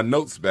flip my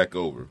notes back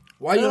over.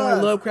 Why you don't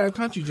like Lovecraft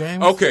Country,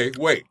 James? Okay,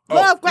 wait.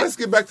 Lovecraft- Let's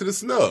get back to the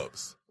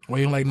snubs. Why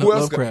you don't like Who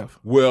else got- Lovecraft?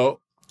 Well,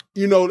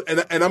 and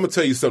I'm gonna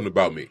tell you something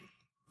about me.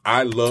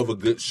 I love a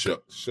good show.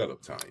 Shut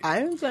up, Tanya. I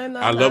didn't say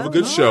nothing. I love a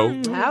good show.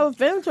 I was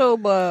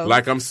finna, but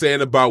Like I'm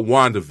saying about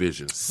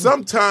WandaVision.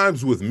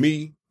 Sometimes with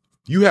me,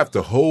 you have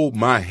to hold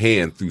my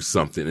hand through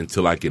something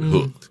until I get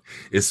hooked,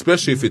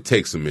 especially if it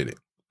takes a minute.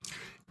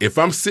 If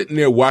I'm sitting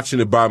there watching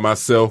it by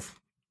myself,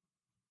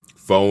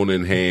 phone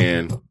in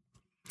hand,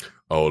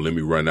 oh, let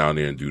me run down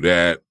there and do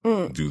that,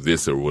 do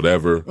this or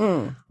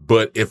whatever.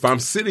 But if I'm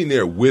sitting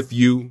there with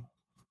you,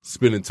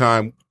 spending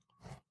time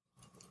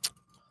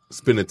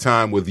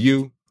with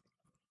you,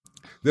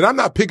 then I'm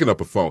not picking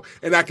up a phone.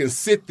 And I can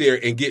sit there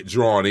and get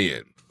drawn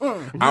in.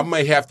 I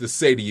may have to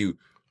say to you,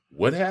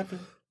 what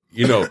happened?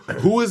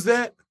 Who is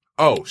that?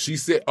 Oh, she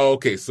said, oh,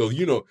 okay, so,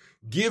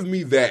 give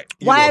me that.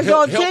 Why is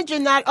your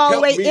attention not all the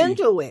way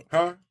into it?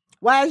 Huh?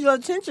 Why is your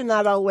attention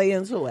not all the way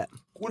into it?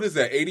 What is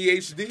that,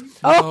 ADHD?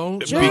 Oh,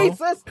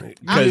 Jesus.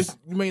 Because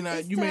you may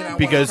not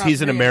Because wanna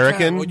he's an comprehend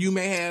American? time, or you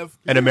may have.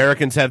 And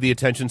Americans have the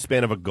attention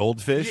span of a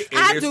goldfish.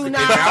 I do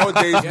not.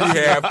 Nowadays, we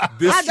have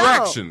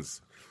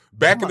distractions.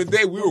 Back in the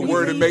day, we were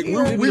worried to make.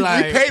 We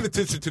paid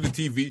attention to the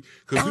TV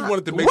because we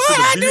wanted to make sure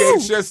the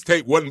VHS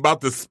tape wasn't about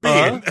to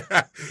spin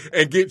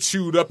and get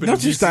chewed up in Don't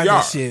the you start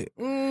that VCR.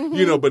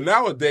 shit. But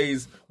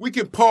nowadays we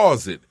can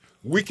pause it,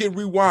 we can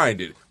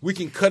rewind it, we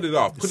can cut it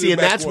off. See, and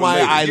that's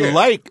why I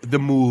like the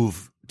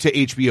move to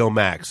HBO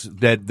Max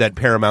that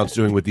Paramount's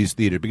doing with these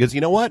theaters, because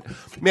you know what,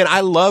 man,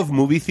 I love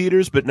movie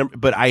theaters,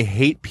 but I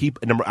hate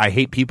people. I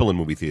hate people in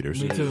movie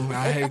theaters. Me too.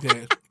 I hate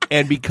that.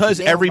 And because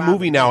every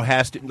movie now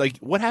has to, like,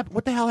 what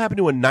the hell happened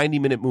to a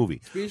 90-minute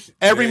movie?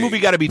 Every movie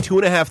got to be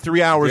 2.5,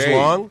 3 hours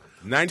long.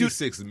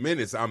 96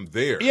 minutes, I'm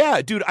there.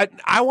 Yeah, dude,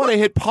 I want to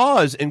hit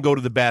pause and go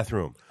to the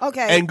bathroom.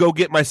 Okay. And go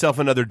get myself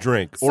another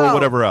drink or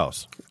whatever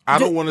else. I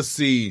don't want to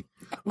see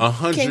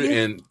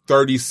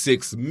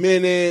 136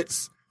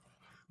 minutes.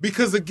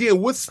 Because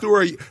again, what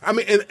story? I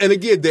mean, and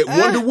again, that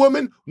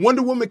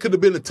Wonder Woman could have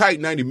been a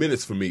tight 90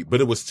 minutes for me, but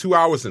it was 2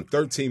 hours and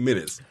 13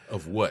 minutes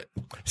of what?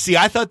 See,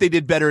 I thought they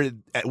did better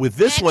with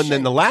this one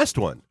than the last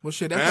one. Well,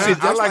 shit, that's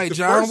I like like the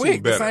John first Wick.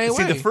 one better. The same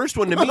See, way. the first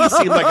one to me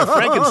seemed like a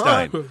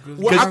Frankenstein.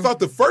 Well, I thought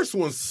the first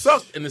one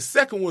sucked, and the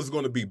second one's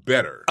going to be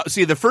better.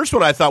 See, the first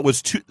one I thought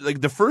was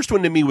the first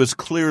one to me was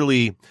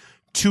clearly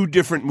two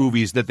different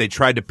movies that they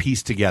tried to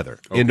piece together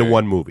into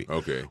one movie.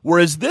 Okay.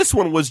 Whereas this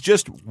one was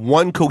just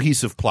one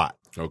cohesive plot.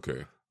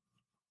 Okay.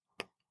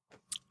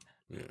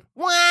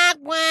 Whack,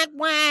 whack,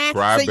 whack.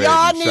 Cry So baby.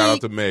 y'all need, Shout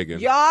out to Megan.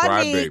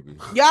 Cry baby.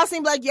 Y'all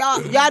seem like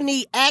y'all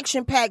need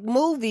action-packed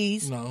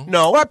movies.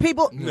 No. Or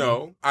people.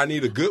 No, I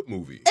need a good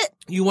movie.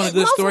 You want a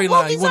good Most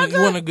storyline. You movies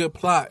want are a good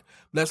plot.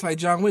 That's like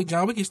John Wick.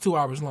 John Wick is 2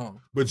 hours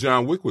long. But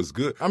John Wick was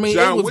good. I mean,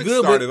 John it was Wick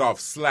good, started but off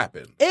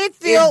slapping. It's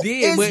filled but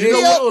it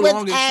was with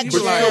longer. action.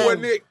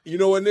 But you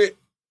know what, Nick?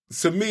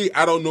 To me,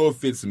 I don't know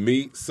if it's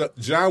me.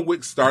 John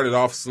Wick started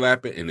off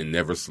slapping and it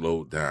never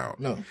slowed down.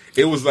 No.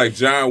 It was like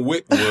John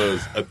Wick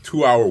was a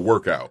 2-hour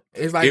workout.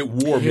 It's like, it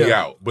wore me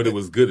out, but it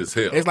was good as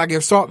hell. It's like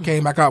if Salt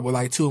came back out with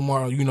like 2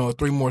 more,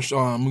 3 more,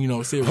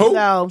 series. Who?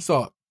 No.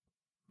 Salt.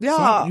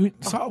 Yeah.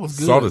 Salt was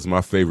good. Salt is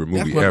my favorite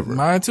movie That's ever.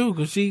 Mine too,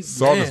 because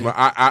Salt is my.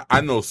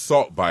 I know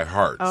Salt by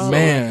heart. Oh, So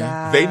Man.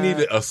 God. they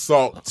needed a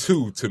Salt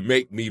 2 to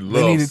make me love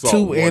They needed Salt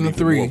 2 1 and a even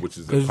 3. more, which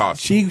is 'Cause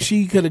impossible.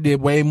 She could have did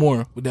way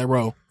more with that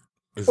role.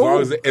 As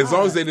long as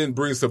they didn't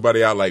bring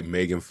somebody out like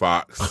Megan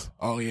Fox,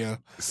 Oh yeah.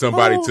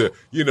 somebody to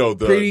the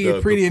Pretty the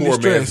in poor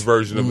distress. man's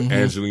version of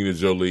Angelina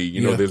Jolie.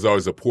 Yeah. There's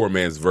always a poor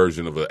man's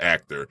version of an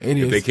actor. It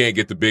if is. they can't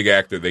get the big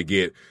actor, they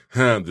get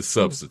the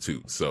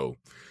substitute. So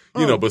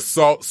but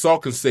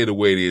Salt can stay the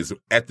way it is.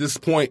 At this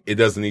point, it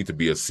doesn't need to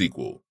be a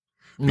sequel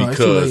No, because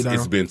it's too late now.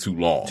 it's been too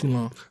long. Too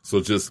long.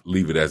 So just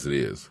leave it as it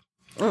is.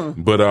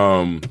 But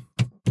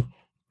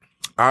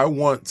I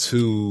want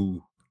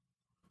to,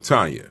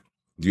 Tanya.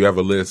 Do you have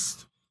a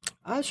list?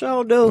 I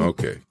sure do.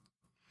 Okay.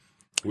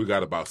 We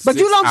got about But 6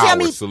 you don't hours, tell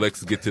me- so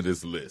let's get to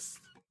this list.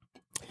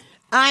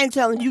 I ain't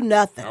telling you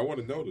nothing. I want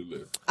to know the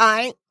list.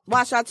 I ain't.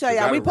 Watch, I tell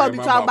y'all, we I done supposed to be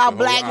ran my talking mouth about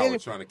the whole black hour history.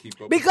 trying to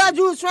keep up Because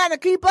you was trying to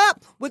keep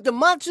up with the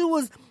month you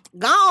was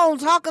gone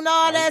talking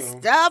all that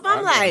stuff.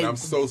 I'm like, I'm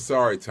so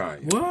sorry,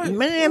 Tanya. What?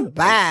 man, I'm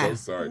bye. so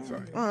sorry,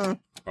 Tanya.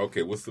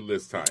 Okay, what's the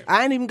list, Tanya?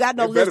 I ain't even got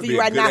no It list better for be you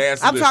a right now.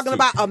 good-ass I'm list, talking too.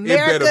 about It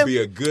better American, be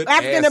a good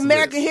African ass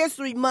American list.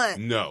 History Month.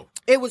 No.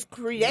 It was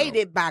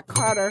created by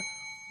Carter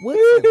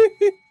Woodson.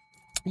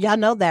 Y'all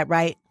know that,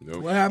 right?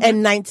 Nope. What happened?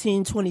 In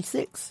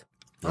 1926.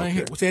 I ain't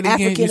hear- Say it again.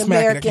 You African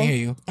smacking. I can't hear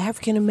you. American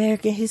African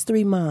American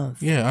History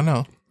Month. Yeah, I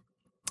know.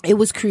 It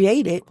was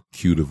created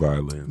Cue the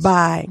violins.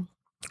 by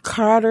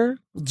Carter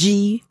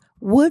G.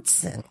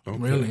 Woodson. Okay.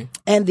 Really?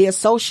 And the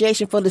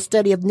Association for the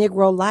Study of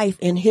Negro Life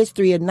and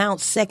History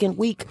announced second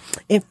week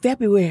in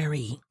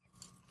February.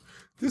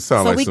 This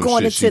sounds So like we some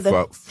going shit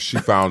into she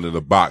found in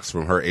a box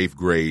from her 8th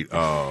grade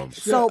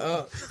So,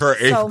 her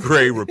 8th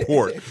grade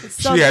report.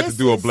 So She had to this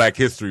do a is- Black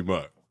History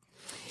Month.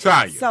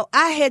 Tanya. so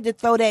I had to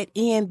throw that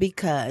in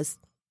because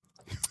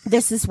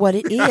this is what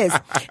it is.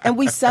 And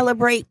we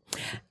celebrate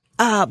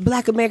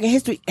Black American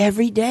history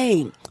every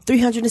day,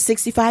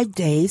 365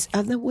 days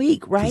of the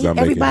week, right? 'Cause I'm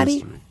making Everybody?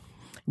 history.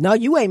 No,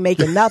 you ain't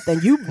making nothing.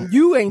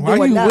 You ain't Why are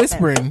doing you nothing.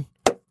 whispering?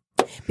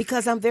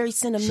 because I'm very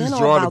sentimental She's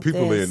drawing the about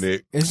people this. in,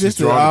 Nick. It's She's just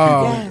the,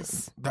 drawing the people.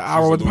 Yes. the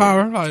hour with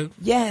power. Like,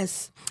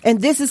 Yes.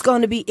 And this is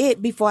going to be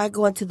it before I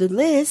go into the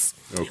list.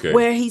 Okay.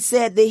 Where he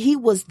said that he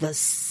was the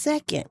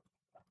second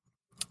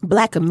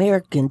Black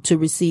American to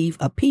receive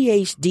a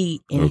PhD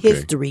in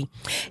history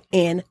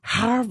in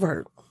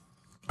Harvard.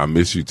 I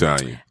miss you,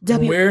 Tanya.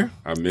 where?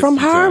 I miss From you,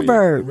 Tanya.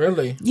 Harvard.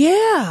 Really?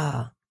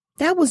 Yeah.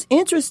 That was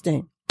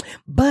interesting.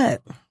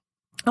 But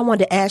I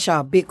wanted to ask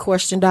y'all a big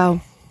question,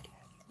 though.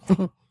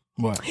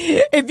 What?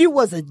 If you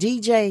was a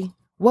DJ,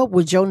 what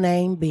would your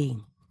name be?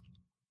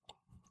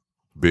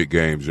 Big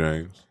Game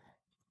James.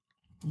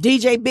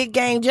 DJ Big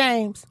Game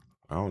James.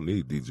 I don't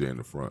need DJ in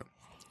the front.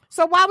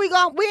 So why we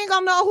ain't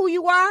gonna know who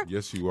you are?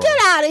 Yes, you are. Get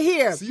out of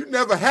here. See, you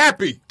never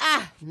happy.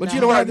 But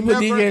you don't have to put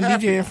Never DJ and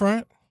happy. DJ in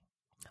front.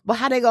 But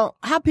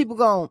how people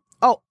going?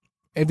 Oh,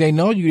 If they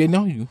know you, they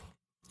know you.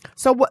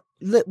 so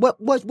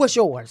what's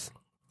yours?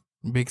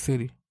 Big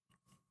city.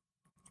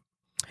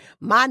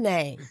 My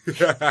name is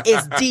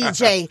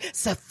DJ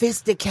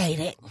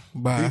Sophisticated.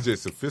 Bye. DJ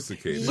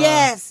Sophisticated.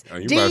 Yes, You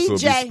might as well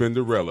be DJ.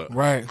 Spinderella.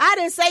 Right. I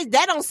didn't say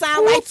that. Don't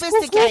sound like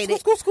sophisticated.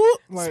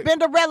 Like,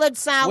 Spinderella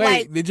sound wait,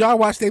 like. did y'all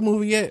watch that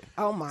movie yet?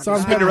 Oh my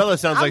Sounds god. Cinderella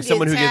sounds I'm like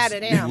someone who getting gets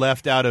tired of them.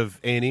 left out of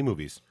A&E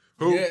movies.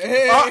 Who?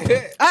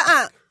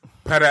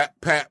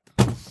 Pat.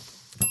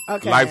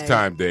 Okay.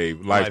 Lifetime,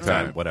 Dave.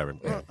 Lifetime. Whatever.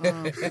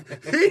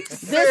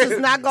 This is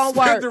not gonna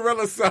work.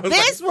 Cinderella sounds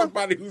This like one-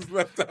 somebody who's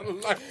left out of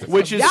Lifetime.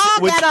 Which is Y'all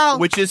gotta-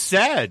 which is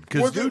sad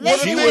because What dude, the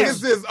she thing was.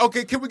 is this?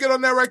 Okay, can we get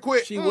on that right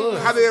quick? She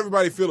was. How did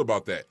everybody feel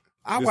about that?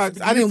 I This- watched.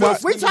 you I didn't feel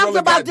watch. We Cinderella talked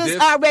about got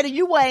this already.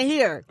 You weren't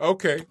here.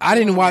 Okay. I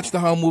didn't watch the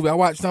whole movie. I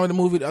watched some of the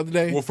movie the other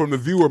day. Well, from the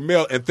viewer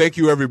mail, and thank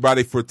you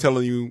everybody for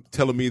telling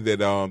me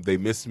that they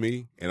missed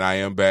me and I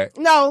am back.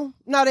 No,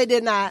 they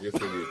did not. Yes, they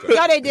did.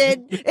 No, they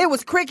did. It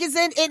was crickets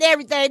and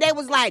everything. They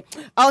was like,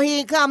 "Oh, he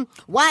ain't come.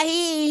 Why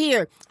he ain't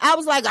here?" I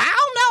was like, "I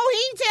don't know. He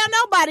ain't tell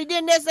nobody."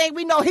 Then they say,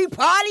 "We know he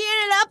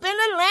partying it up in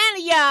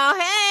Atlanta, y'all."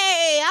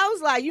 Hey, I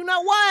was like, you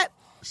know what?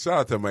 Shout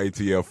out to my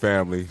ATL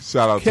family.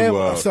 Shout out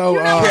Kev- to so,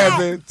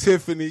 Kevin,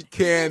 Tiffany,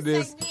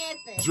 Candace,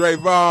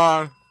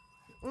 Drayvon.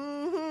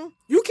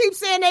 You keep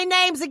saying their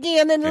names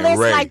again in the And list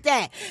Ray. like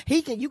that.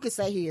 You can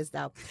say his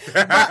though.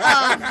 But,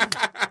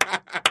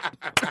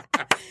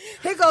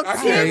 here goes I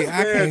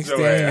can't stand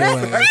your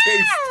ass. I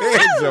can't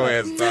stand your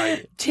ass,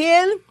 Tanya.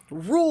 10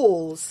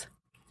 rules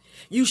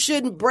you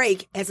shouldn't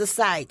break as a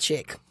side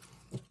chick.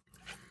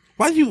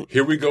 Why you?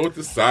 Here we go with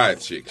the side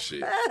chick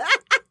shit.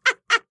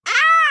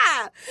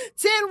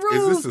 10 Is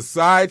rules. this a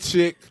side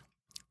chick,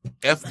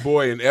 F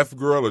boy and F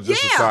girl, or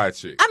just a side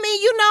chick? I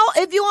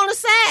mean, if you on the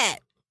side.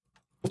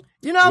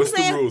 You know what What's I'm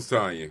saying? the rules,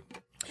 Tanya?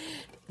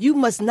 You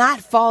must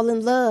not fall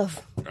in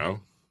love. No.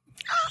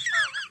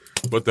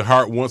 But the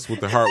heart wants what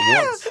the heart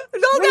wants.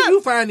 Where do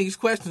you find these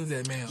questions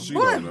at, man? She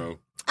don't know.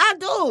 I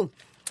do.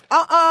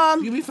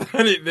 You be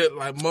finding that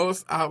like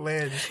most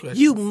outlandish questions.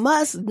 You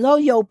must know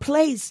your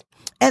place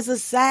as a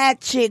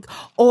side chick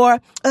or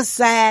a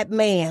side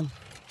man.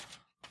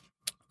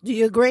 Do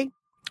you agree?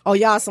 Oh,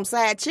 y'all some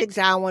side chicks.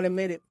 Y'all don't want to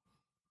admit it.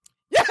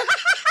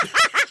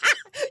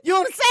 You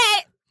on the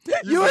side?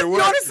 You say You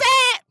what? on the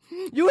side?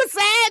 You a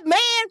sad man?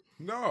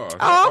 No.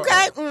 Oh,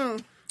 okay.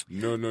 Mm.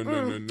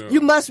 No.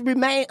 You must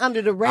remain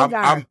under the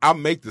radar. I'll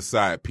make the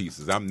side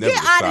pieces. I'm never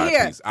Get the outta side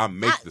here. piece. I'll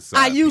make the side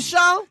Are you piece.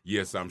 sure?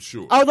 Yes, I'm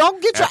sure. Oh,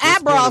 don't get your At this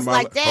point eyebrows in my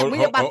like life- that. Hold- We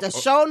hold- about to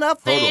hold- show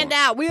enough hold fan on.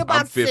 out. We about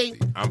I'm to 50. see.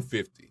 I'm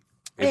 50.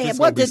 If Man, it's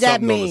what gonna be did that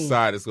something on the mean?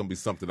 side, it's going to be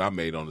something I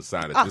made on the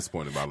side at this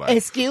point in my life.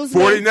 Excuse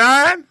me?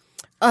 49?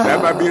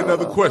 That might be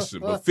another question.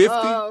 But 50?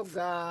 Oh,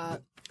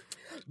 God.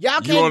 Y'all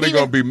You can't only be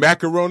going to be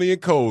macaroni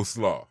and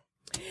coleslaw.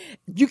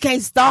 You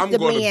can't stalk I'm the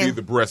going to man. be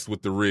the breast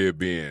with the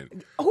rib in.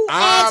 Who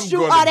I'm asked you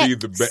gonna all be that?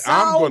 the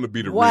I'm going to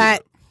be the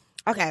what?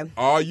 rib. Okay.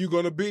 Are you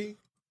going to be?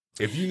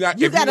 If you're not,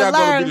 You if you're gotta not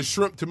going to learn. be the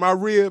shrimp to my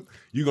rib,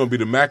 you're going to be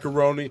the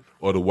macaroni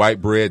or the white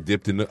bread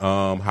dipped in the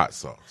hot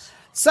sauce.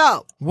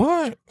 So,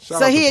 What? Shout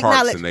So out he to Parks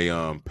acknowledged- and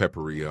they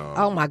peppery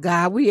oh my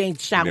God, we ain't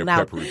and shouting their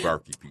out. peppery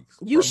barky piece.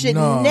 You should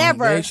No,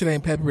 never. That shit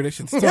ain't peppery. That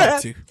shit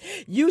salty.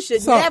 You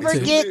should Salty. never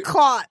get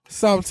caught.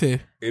 Salty.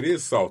 It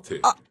is salty.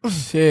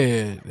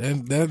 Shit.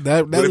 That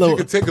but if little. you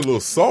can take a little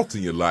salt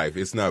in your life,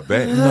 it's not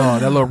bad. No,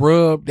 that little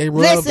rub. They rub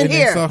Listen and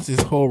here. that sauce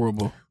is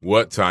horrible.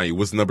 What, Tanya?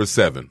 What's number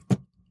 7?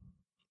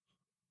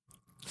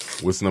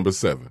 What's number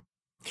 7?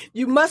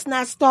 You must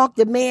not stalk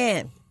the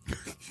man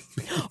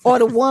or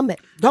the woman.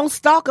 Don't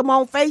stalk them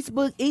on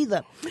Facebook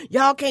either.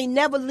 Y'all can't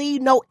never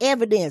leave no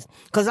evidence.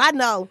 Because I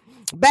know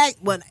back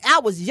when I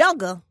was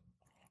younger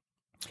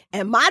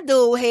and my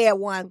dude had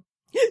one,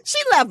 she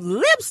left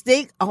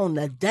lipstick on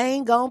the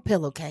dang on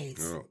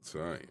pillowcase. Oh,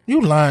 Tanya.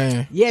 You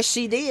lying. Yes,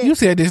 she did. You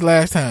said this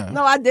last time.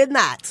 No, I did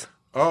not.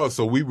 Oh,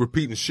 so we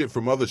repeating shit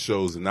from other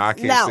shows, and now I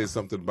can't No. say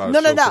something about a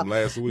No, show no. from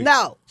last week?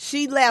 No,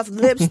 she left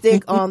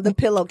lipstick on the Ain't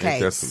pillowcase.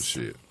 that some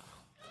shit?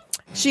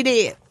 She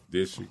did.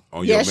 Did she?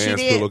 On Yes, your she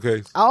man's did.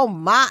 pillowcase? Oh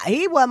my,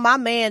 he wasn't my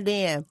man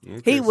then.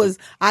 Okay, He so- was,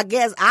 I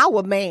guess,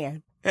 our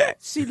man.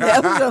 She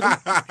left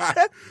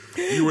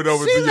him. You went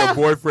over She to your left-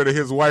 boyfriend at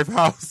his wife's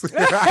house?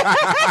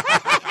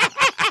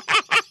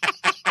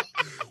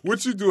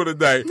 What you doing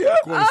tonight?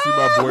 Going to see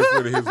my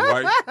boyfriend and his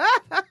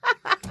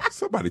wife.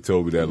 Somebody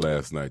told me that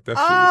last night. That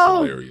shit was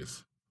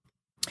hilarious.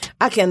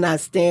 I cannot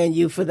stand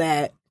you for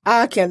that.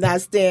 I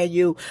cannot stand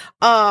you.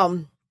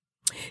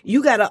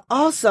 You gotta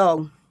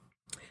also,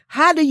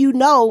 how do you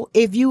know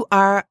if you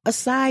are a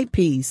side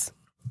piece?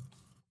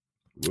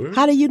 What?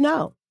 How do you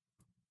know?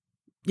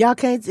 Y'all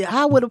can't,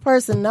 how would a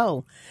person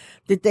know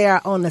that they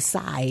are on the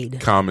side?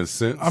 Common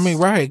sense. I mean,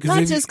 right? 'Cause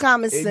Not if just you-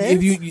 common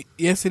sense.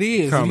 Yes, it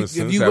is. Common If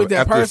sense. you with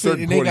that After a person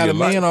certain and they point in got a your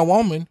man life. or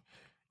woman,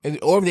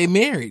 or if they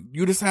married,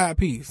 you the side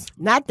piece.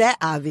 Not that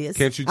obvious.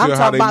 Can't you I'm tell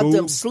how talking they about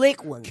them move?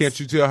 slick ones. Can't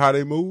you tell how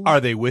they move? Are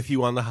they with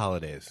you on the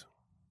holidays?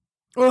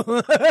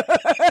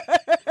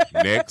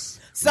 Next.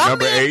 Some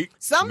Number men- 8.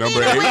 some Number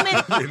men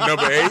and 8.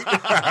 Number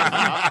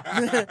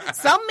 8.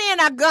 Some men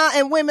are gung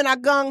and women are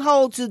gung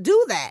ho to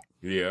do that.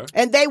 Yeah.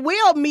 And they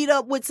will meet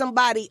up with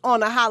somebody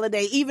on a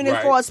holiday, even if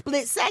Right. for a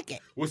split second.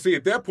 Well, see,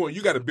 at that point,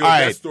 you got to build All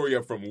that right. story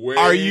up from way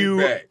Are you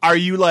back.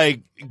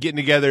 like getting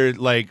together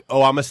like,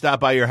 oh, I'm gonna stop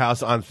by your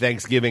house on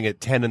Thanksgiving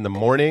at 10 in the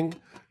morning?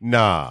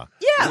 Nah.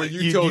 Yeah. When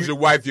you told your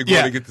wife you're going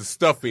yeah. to get the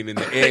stuffing and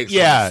the eggs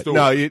Yeah. from the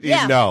No. store.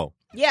 Yeah. No.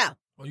 Yeah.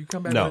 Or you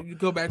come back. No. You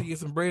go back to get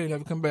some bread and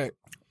never come back.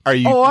 Are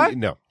you? Or-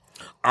 no.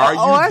 Are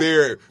Or- you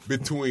there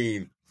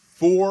between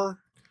 4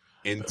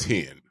 and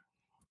 10?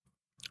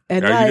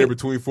 At Are you there night,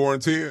 between 4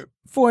 and 10?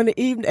 4 in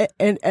the evening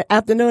and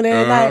afternoon and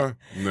at night.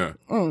 No.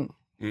 Mm.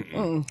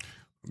 Mm-mm.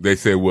 They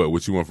say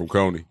what you want from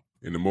Coney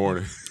in the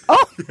morning?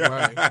 Oh,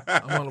 Right.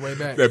 I'm on the way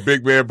back. That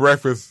big man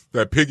breakfast,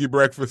 that piggy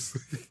breakfast.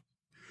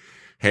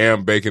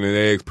 Ham, bacon, and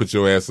eggs, put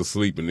your ass to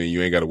sleep, and then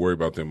you ain't got to worry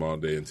about them all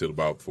day until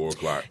about 4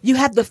 o'clock. you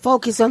have to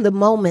focus on the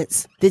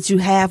moments that you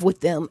have with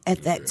them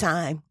at that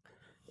time.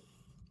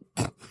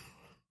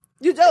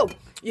 You do.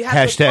 You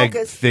have Hashtag to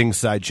focus. things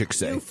side chick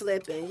say. You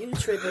flipping, you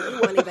tripping, you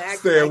won't even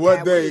act Said like what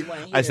that day? when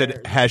you ain't I said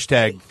here.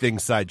 hashtag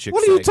things side chick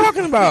What say. are you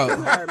talking about?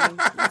 You heard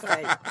me. You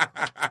fake.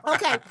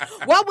 Okay,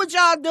 what would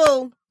y'all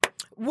do?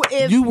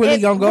 If, You really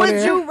if- gonna go would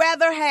there? you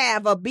rather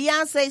have a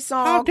Beyonce How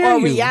song dare or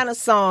you? Rihanna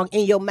song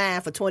in your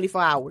mind for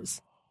 24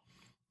 hours?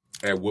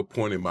 At what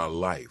point in my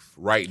life?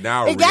 Right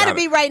now, or It gotta Rihanna?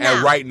 be right now.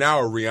 At right now,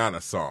 a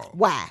Rihanna song.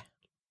 Why?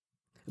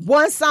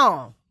 One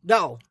song.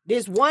 No,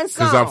 there's one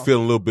song. Because I'm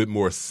feeling a little bit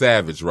more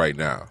savage right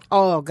now.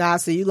 Oh God,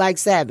 so you like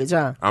Savage,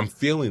 huh? I'm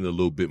feeling a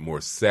little bit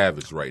more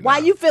savage right Why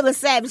now. you feeling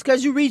savage?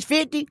 Because you reached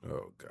 50?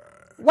 Oh God.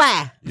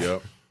 Why?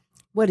 Yep.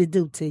 What it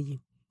do to you?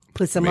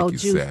 Put some Make more you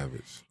juice.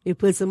 savage. It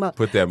put some up.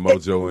 Put that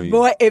mojo in you.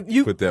 Boy, if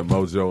you Put that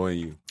mojo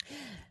in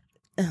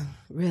you.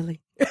 really.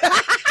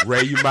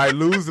 Ray, you might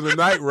lose in the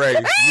night, Ray.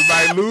 You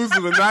might lose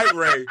in the night,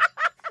 Ray.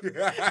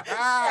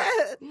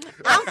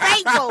 I'm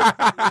faithful.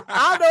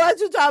 I don't know what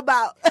you talking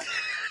about.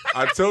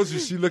 I told you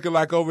she looking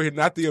like over here,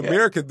 not the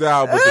American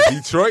doll, but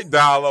the Detroit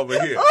doll over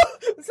here.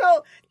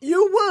 So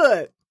you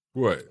would.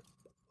 What?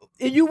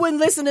 You wouldn't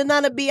listen to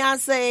none of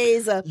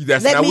Beyonce's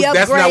That's Let not Me what,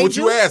 that's Upgrade not what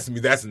you You? asked me.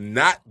 That's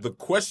not the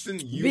question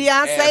you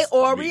Beyonce asked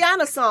or me.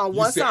 Rihanna song, You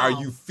one said, song.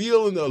 are you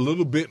feeling a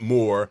little bit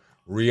more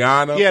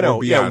Rihanna Yeah, or no,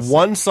 Beyonce?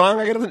 one song.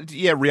 Rihanna.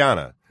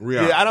 Rihanna.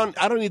 Yeah,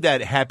 I don't need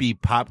that happy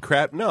pop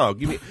crap. No,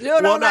 give me. No,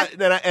 no, well,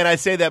 not- and I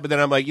say that, but then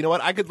I'm like, you know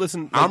what? I could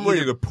listen. Like, I'm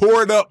ready to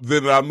pour it up,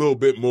 then I'm a little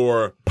bit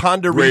more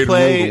Ponder ready to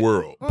Replay, rule the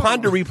world.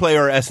 Ponder Replay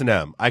or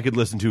S&M. I could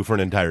listen to for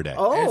an entire day.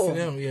 Oh.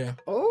 S&M, yeah.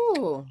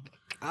 Oh.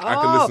 I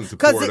can listen to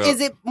Because Pour It Up. is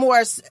it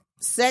more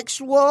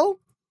sexual?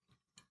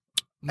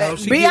 No,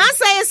 she Beyonce is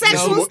gives-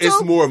 sexual no, too?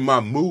 It's more of my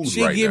mood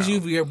She right gives now.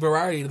 you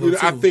variety. You know,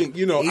 I too. think,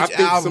 Each I think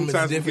album is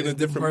sometimes we get in a it's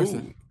different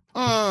person. mood.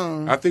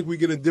 I think we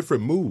get in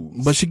different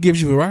moods. But she gives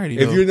you variety.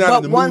 If though. you're not But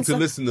in the one mood to song-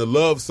 listen to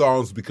love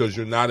songs because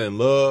you're not in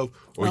love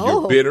or Oh.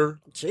 you're bitter,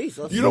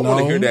 Jesus. you don't want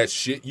to No. hear that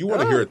shit. You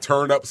want to hear a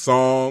turn up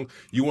song.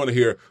 You want to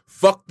hear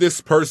fuck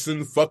this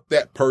person, fuck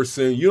that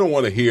person. You don't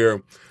want to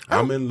hear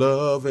I'm in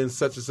love and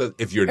such and such.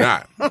 If you're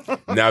not.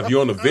 Now, if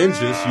you're on the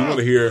vengeance, you want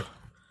to hear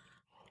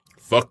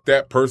fuck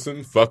that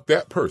person, fuck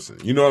that person.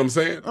 You know what I'm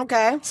saying?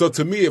 Okay. So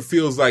to me, it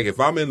feels like if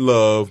I'm in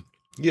love,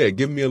 yeah,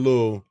 give me a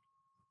little,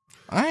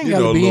 I ain't you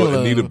gotta know, a be in little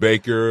love. Anita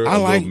Baker, I a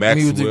like little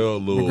Maxwell, music a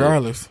little,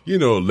 regardless. you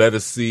know,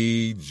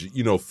 Lettucey,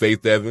 you know,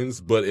 Faith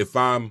Evans. But if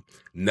I'm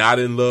not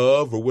in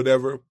love or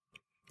whatever,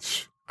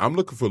 I'm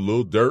looking for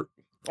Lil Durk.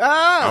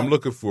 Oh. I'm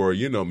looking for,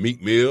 you know,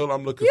 Meek Mill.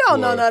 I'm looking You for.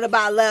 don't know nothing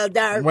about Lil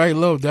Durk. Right,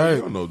 Lil You Durk.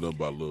 don't know nothing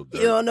about Lil Durk.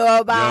 You don't know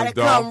about Young it.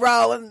 Dolph. Come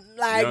rolling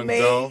like Young me.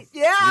 Dolph.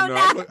 Yeah, You know,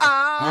 I'm no. look-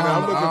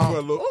 I'm looking for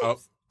a little.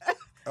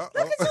 Look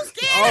at you Oh,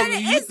 scared.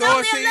 you It's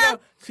throwing something shit?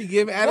 She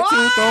giving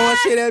attitude, throwing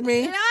shit at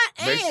me.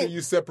 Make sure you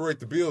separate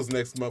the bills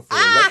next month for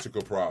Ah.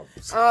 electrical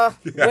problems.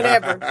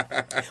 Whatever.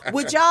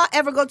 Would y'all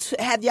ever go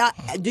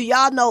to, do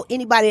y'all know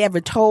anybody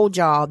ever told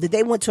y'all that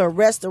they went to a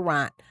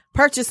restaurant,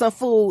 purchased some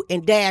food,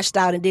 and dashed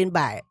out and didn't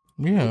buy it?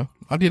 Yeah,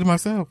 I did it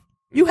myself.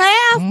 You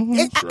have?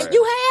 Right.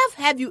 You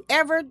have? Have you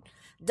ever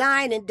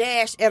dined and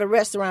dashed at a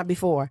restaurant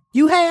before?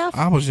 You have?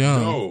 I was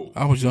young. No.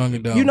 I was young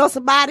and dumb. You know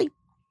somebody?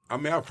 I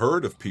mean, I've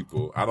heard of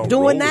people. I don't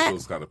Doing roll that? with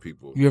those kind of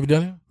people. You ever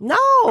done it?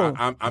 No.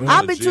 I'm I've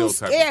not a been jail too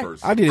type scared. of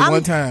person. I did it I'm-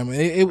 one time.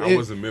 I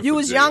wasn't meant You for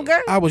was jail. younger?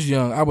 I was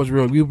young. I was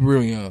real. We were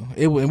real young.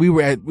 And we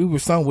were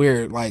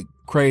somewhere like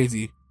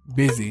crazy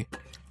busy.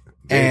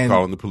 Dave And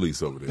calling the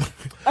police over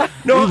there.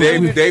 No,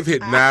 Dave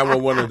hit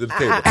 911 under the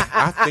table.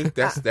 I think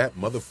that's that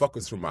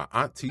motherfucker's from my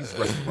auntie's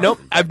restaurant. Nope,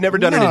 I've never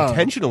done it No.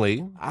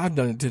 intentionally. I've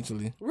done it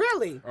intentionally.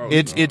 Really? Oh,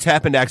 It's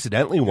happened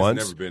accidentally once.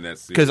 never been that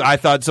serious. Because I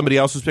thought somebody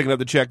else was picking up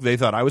the check. They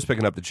thought I was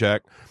picking up the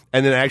check.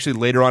 And then actually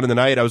later on in the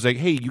night, I was like,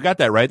 hey, you got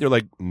that right? They're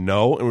like,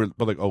 no. And we're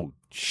both like, oh,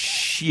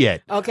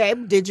 shit. Okay,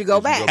 did you go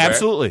back? go back?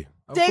 Absolutely.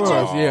 Did you? Of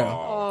course, yeah.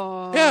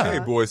 Oh. Yeah. Hey,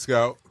 Boy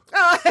Scout.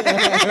 Hey, Boy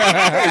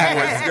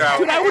Scout.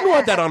 Dude, I wouldn't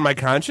want that on my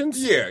conscience.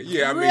 Yeah.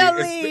 I mean,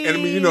 Really? and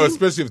I mean,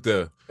 especially if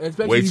the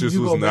Especially waitress if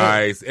you was go back.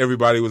 nice,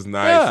 everybody was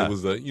nice. Yeah. It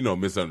was a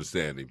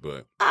misunderstanding,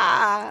 but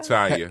Ah,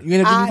 Tanya. You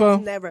ain't I before?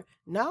 never.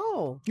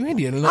 No. You ain't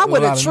did a I lot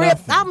would have of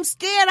tripped. nothing. I'm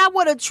scared I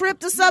would have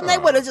tripped or something. They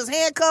would have just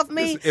handcuffed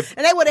me, Listen, if-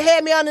 and they would have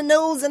had me on the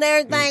news and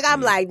everything.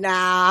 I'm like,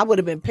 nah, I would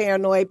have been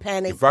paranoid,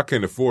 panic. If I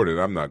can't afford it,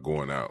 I'm not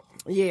going out.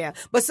 Yeah,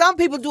 but some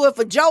people do it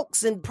for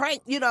jokes and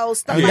prank,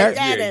 stuff Yeah, like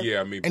that.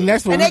 I mean, And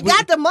that's what And we, they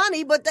got the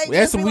money, but they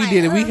that's just what be we like,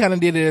 did. We kind of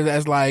did it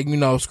as like,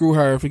 screw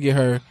her, forget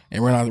her,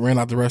 and ran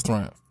out the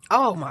restaurant.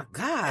 oh my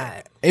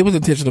god. It was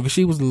intentional because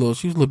she was a little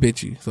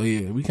bitchy. So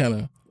yeah, we kind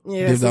of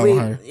Yeah, did so that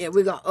on her.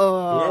 we go. that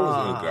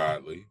was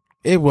ungodly.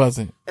 It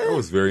wasn't. That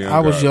was very I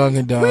ungodly. was young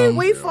and dumb.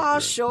 we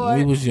fall short.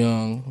 We was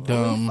young,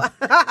 dumb,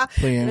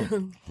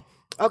 playing.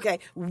 Okay,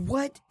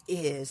 what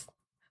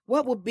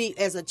would be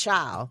as a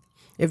child,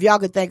 if y'all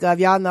could think of,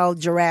 y'all know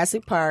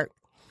Jurassic Park.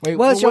 Wait,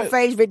 What's your what-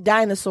 favorite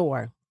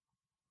dinosaur?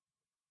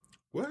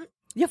 What?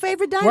 Your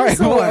favorite Right.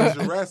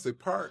 dinosaur? Jurassic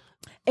Park.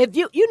 If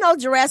you know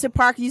Jurassic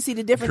Park, you see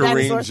the different Kareem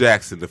dinosaurs.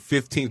 Jackson, the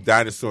 15th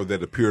dinosaur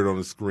that appeared on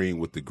the screen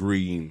with the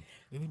green.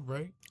 Did he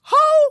break?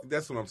 Who?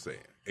 That's what I'm saying.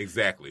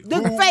 Exactly.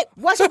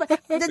 What's your the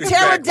Exactly.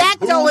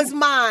 pterodactyl Who? is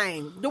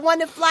mine. The one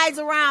that flies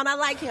around. I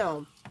like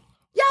him.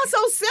 Y'all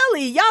so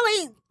silly. Y'all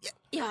ain't.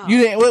 Y'all. You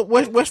didn't.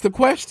 What's the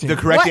question? The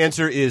correct What?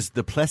 answer is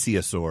the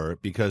plesiosaur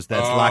because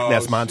that's Oh, Loch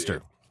Ness shit.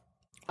 Monster.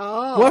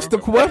 Oh. what was the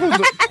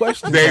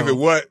question? David,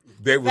 what?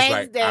 They was Thanks,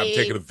 like, I'm Dave.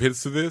 taking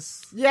offense to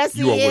this. Yes,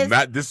 You he all would is.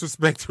 not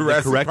disrespect The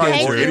Jurassic correct Park or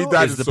answer any is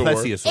dinosaur. the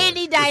plesiosaur.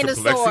 Any It's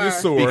a dinosaur.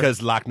 plesiosaur.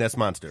 Because Loch Ness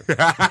Monster.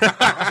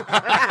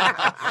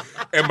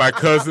 And my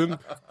cousin,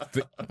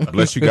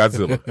 bless you,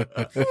 Godzilla.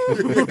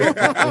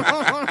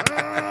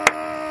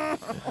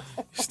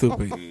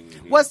 Stupid.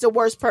 What's the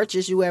worst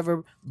purchase you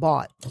ever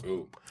bought?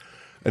 Ooh.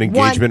 An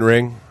engagement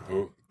ring.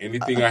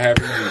 Anything I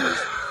haven't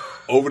used.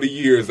 Over the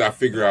years, I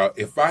figure out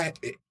if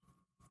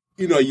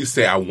you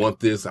say, I want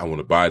this, I want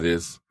to buy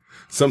this.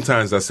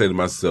 Sometimes I say to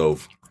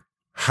myself,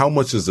 how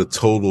much is the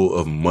total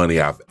of money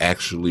I've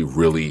actually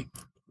really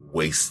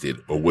wasted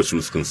or which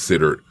was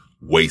considered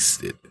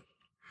wasted?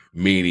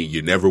 Meaning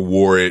you never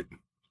wore it.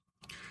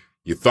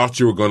 You thought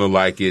you were going to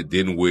like it,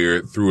 didn't wear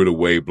it, threw it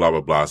away, blah,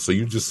 blah, blah. So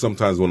you just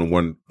sometimes want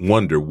to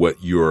wonder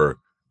what your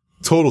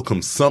total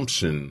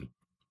consumption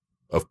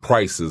of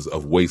prices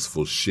of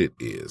wasteful shit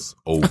is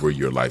over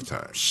your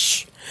lifetime.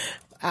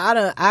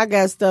 I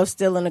got stuff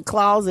still in the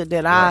closet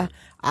that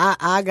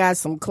I got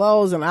some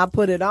clothes and I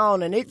put it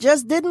on and it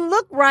just didn't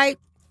look right.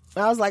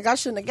 I was like, I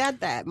shouldn't have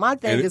got that. My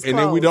thing is And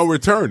then we clothes. don't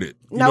return it.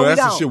 No, we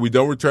that's the don't. shit. We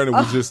don't return it.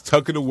 We just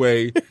tuck it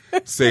away,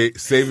 save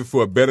it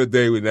for a better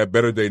day when that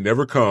better day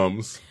never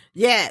comes.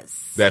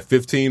 Yes. That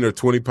 15 or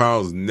 20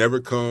 pounds never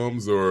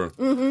comes or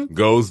Mm-hmm.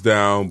 goes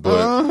down.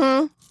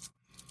 But,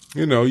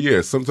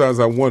 sometimes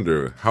I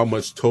wonder how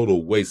much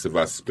total waste have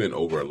I spent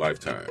over a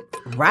lifetime.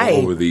 Right.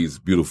 Over these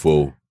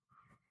beautiful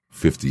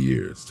 50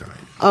 years time.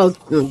 Oh,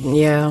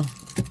 yeah.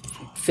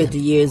 50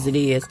 years it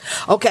is.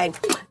 Okay.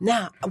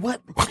 Now,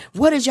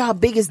 what is y'all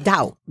biggest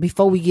doubt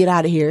before we get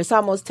out of here? It's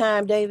almost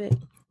time, David.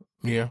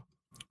 Yeah.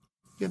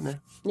 Getting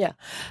there. Yeah.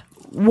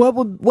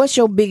 What's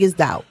your biggest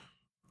doubt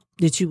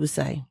that you would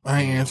say?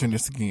 I ain't answering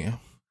this again.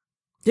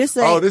 This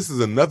Oh, ain't. this is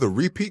another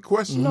repeat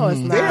question? No, it's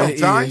not. Damn, It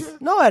Tanya. is.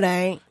 No, it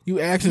ain't. You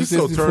asked You us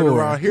so this turned before.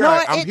 around. Here, No,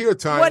 I'm here,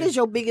 Tanya. What is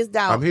your biggest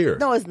doubt? I'm here.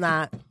 No, it's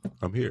not.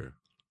 I'm here.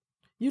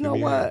 You know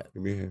Give me a what? hand.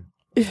 Give me a hand.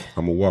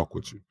 I'm going to walk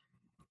with you.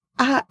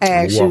 I I'm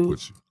asked going to walk you.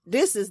 with you.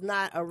 This is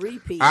not a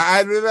repeat.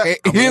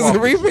 It is a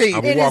repeat.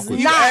 I'm It going to walk is with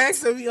You you. not.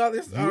 asked me all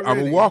this I'm already.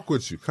 going to walk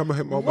with you. Come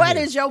on. What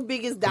is your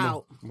biggest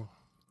doubt?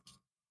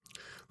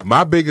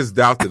 My biggest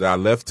doubt that I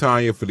left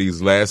Tanya for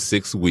these last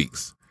 6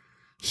 weeks.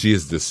 She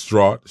is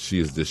distraught. She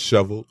is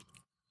disheveled.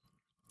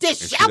 And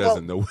she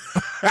doesn't Disheveled. know.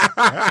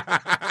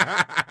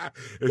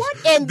 What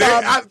in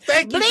the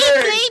thank you, bleep,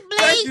 Dave. bleep, bleep?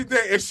 Thank you,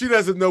 Dave. If she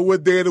doesn't know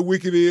what day of the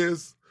week it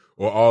is,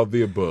 or all of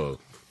the above.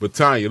 But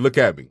Tanya, look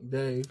at me.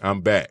 Dave.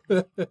 I'm back.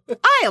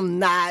 I am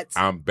not.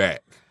 I'm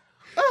back.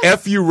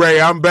 F you, Ray.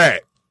 I'm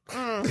back.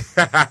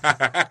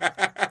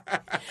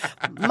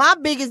 My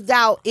biggest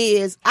doubt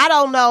is I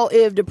don't know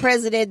if the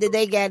president that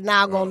they got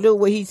now gonna do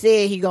what he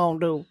said he gonna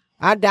do.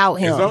 I doubt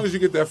him. As long as you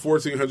get that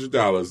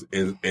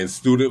 $1,400 and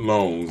student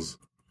loans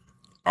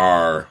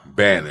are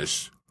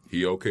banished,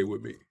 he okay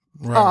with me.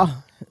 Right.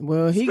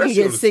 Well, he Especially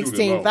can on get the student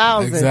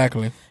loan. 16,000.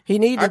 Exactly. He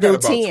need to I got do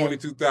about 10.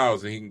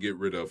 22,000 he can get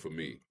rid of for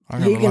me. I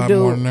got He a can lot do.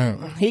 more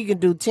than that. He can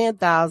do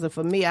 10,000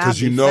 for me. Because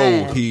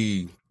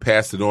he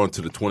passed it on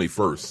to the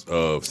 21st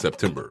of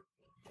September.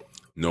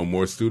 No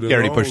more student He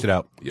already loan. pushed it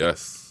out.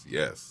 Yes.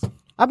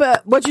 I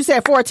bet what you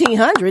said,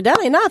 1,400. That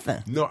ain't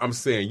nothing. No, I'm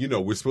saying,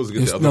 we're supposed to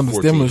get It's the other another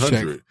stimulus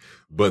 1,400,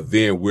 but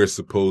then we're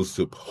supposed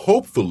to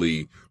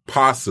hopefully,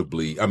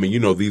 possibly,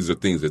 these are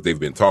things that they've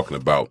been talking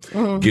about,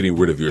 getting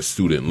rid of your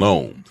student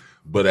loan.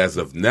 But as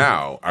of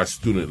now, our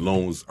student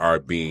loans are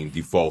being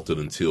defaulted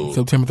until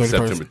September 31st.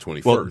 September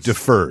 21st. Well,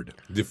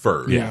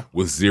 deferred. Yeah.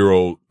 With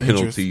zero Interest.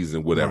 penalties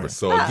and whatever. Right.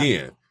 So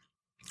again,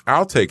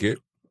 I'll take it.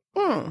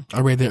 I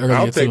read that earlier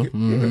I'll take too. it.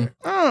 Mhm.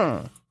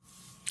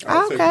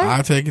 I'll take Okay.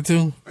 I'll take it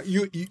too.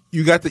 it.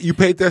 You got you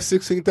paid that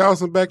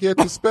 $16,000 back yet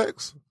to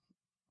Specs?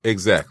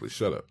 Exactly.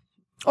 Shut up.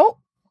 Oh,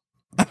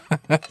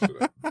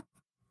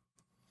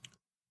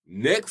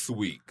 Next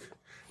week,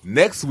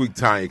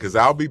 Tanya, because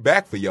I'll be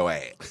back for your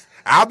ass.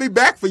 I'll be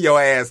back for your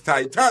ass,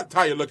 Tanya.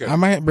 Tanya, look at me. I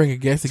might bring a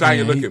guest again.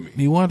 Tanya, look at me.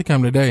 He wanted to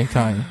come today,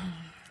 Tanya.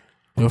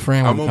 Your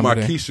friend I'm wanted on to my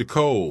come today. Keisha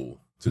Cole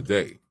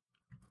today.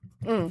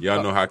 Y'all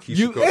know how Keisha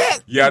You- Cole. Yeah,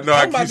 Y'all know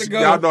how I'm about to Keisha. go.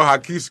 Y'all know how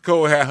Keisha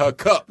Cole had her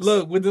cups.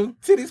 Look, with them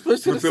titties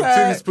pushed to with the them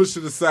side. titties pushed to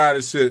the side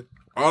and shit.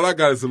 All I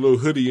got is a little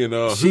hoodie and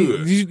hood.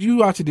 You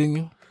watch it, didn't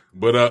you?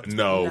 But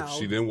no, No.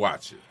 she didn't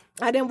watch it.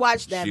 I didn't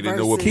watch that. She didn't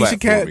know what versus-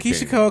 platform it Keisha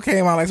came. Cole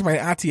came out like somebody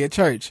auntie at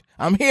church.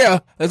 I'm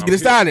here. Let's get it here.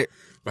 started.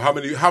 But how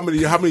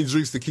many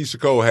drinks did Keisha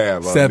Cole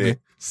have? 7. Nick?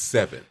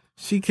 7.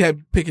 She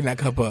kept picking that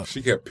cup up.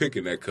 She kept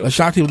picking that cup.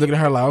 Ashanti was looking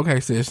at her like, okay,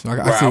 sis, I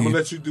Right, see I'm you. gonna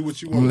let you do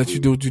what you I'm want. gonna let you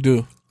do what you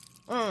do.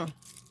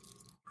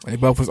 They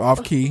both was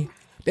off key.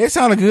 They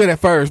sounded good at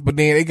first, but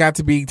then it got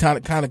to be kind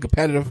of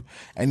competitive.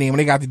 And then when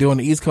they got to doing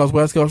the East Coast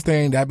West Coast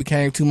thing, that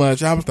became too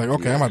much. I was like,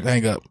 okay, I'm about to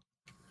hang up.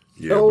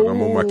 Yeah, but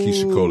I'm on my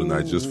Keisha Cole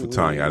tonight just for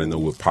Tanya. I didn't know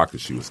what pocket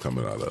she was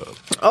coming out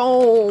of.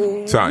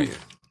 Oh, Tanya,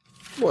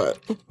 what?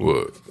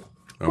 what?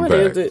 I'm What back.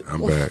 is it?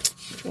 I'm back.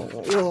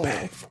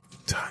 Mm-mm.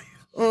 Tanya.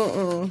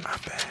 I'm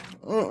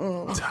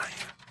back. Tanya.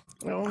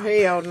 Oh,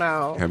 hell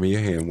no. Hand me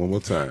your hand one more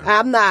time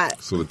I'm not.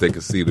 so that they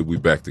can see that we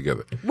back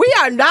together. We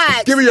are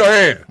not. Give me your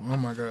hand. Oh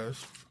my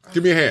gosh.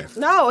 Give me your hand.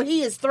 No,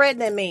 he is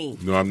threatening me.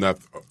 No, I'm not.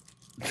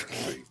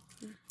 See,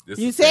 this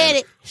You is said Tanya.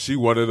 it. She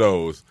one of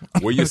those.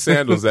 Where your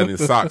sandals at in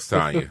socks,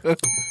 Tanya?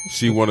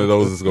 She one of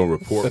those that's gonna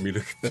report me to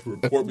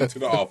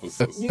the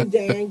officers. You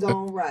dang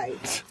gone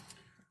right.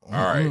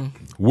 All right.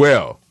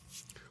 Well,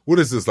 what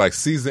is this, like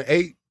season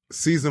 8,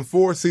 season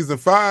 4, season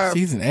 5?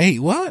 Season 8,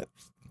 what?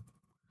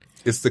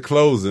 It's the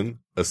closing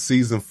of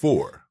season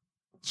 4,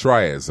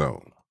 Triad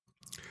Zone.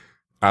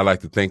 I'd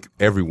like to thank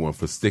everyone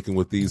for sticking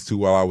with these two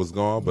while I was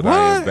gone, but I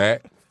am What?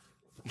 back.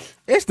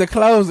 It's the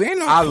closing. Ain't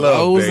no I love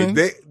closing.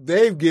 Dave.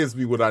 Dave gives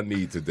me what I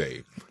need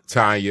today.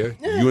 Tanya,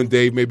 you and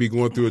Dave may be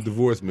going through a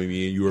divorce,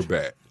 maybe, and you are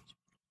back.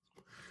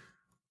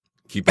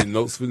 Keep your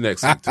notes for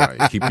next week,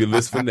 Tanya. Keep your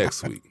list for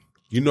next week.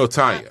 You know,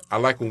 Tanya, I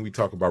like when we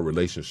talk about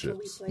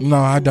relationships. No,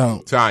 I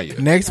don't. Tanya.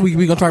 Next week,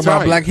 we're going to talk about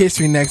Tanya. Black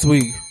History next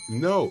week.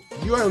 No,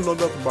 you don't know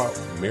nothing about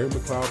Mary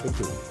McLeod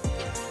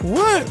Bethune.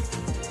 What?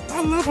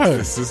 I love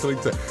her. Cicely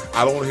Tyson.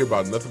 I don't want to hear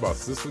about nothing about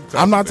Cicely Tyson.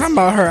 I'm not talking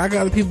about her. I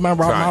got the people in my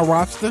Tanya.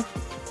 roster.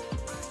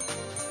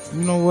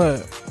 You know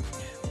what?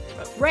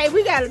 Ray,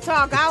 we got to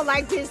talk. I don't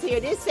like this here.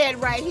 This set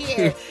right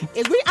here.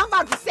 I'm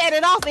about to set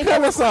it off in here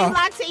Cut with us Queen off.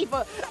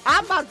 Latifah.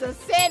 I'm about to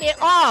set it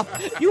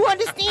off. You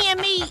understand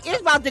me? It's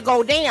about to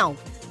go down.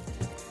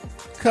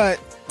 Cut.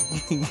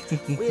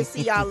 We'll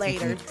see y'all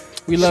later.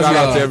 We love Shout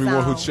out y'all. to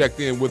everyone who checked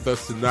in with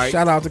us tonight.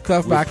 Shout out to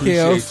Cuff We by appreciate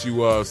Kills.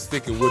 you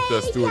sticking with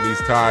us during these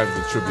times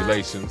of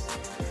tribulations.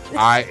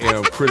 I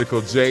am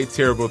Critical J,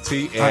 Terrible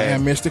T, and I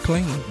am Mr.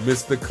 Clean.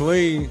 Mr.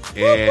 Clean,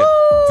 and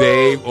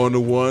Dave on the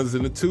ones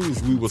and the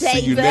twos. We will see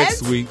you David.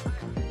 next week.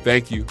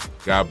 Thank you.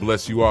 God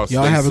bless you all.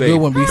 Y'all Stay have a safe. good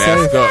one. Be Mask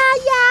safe. up.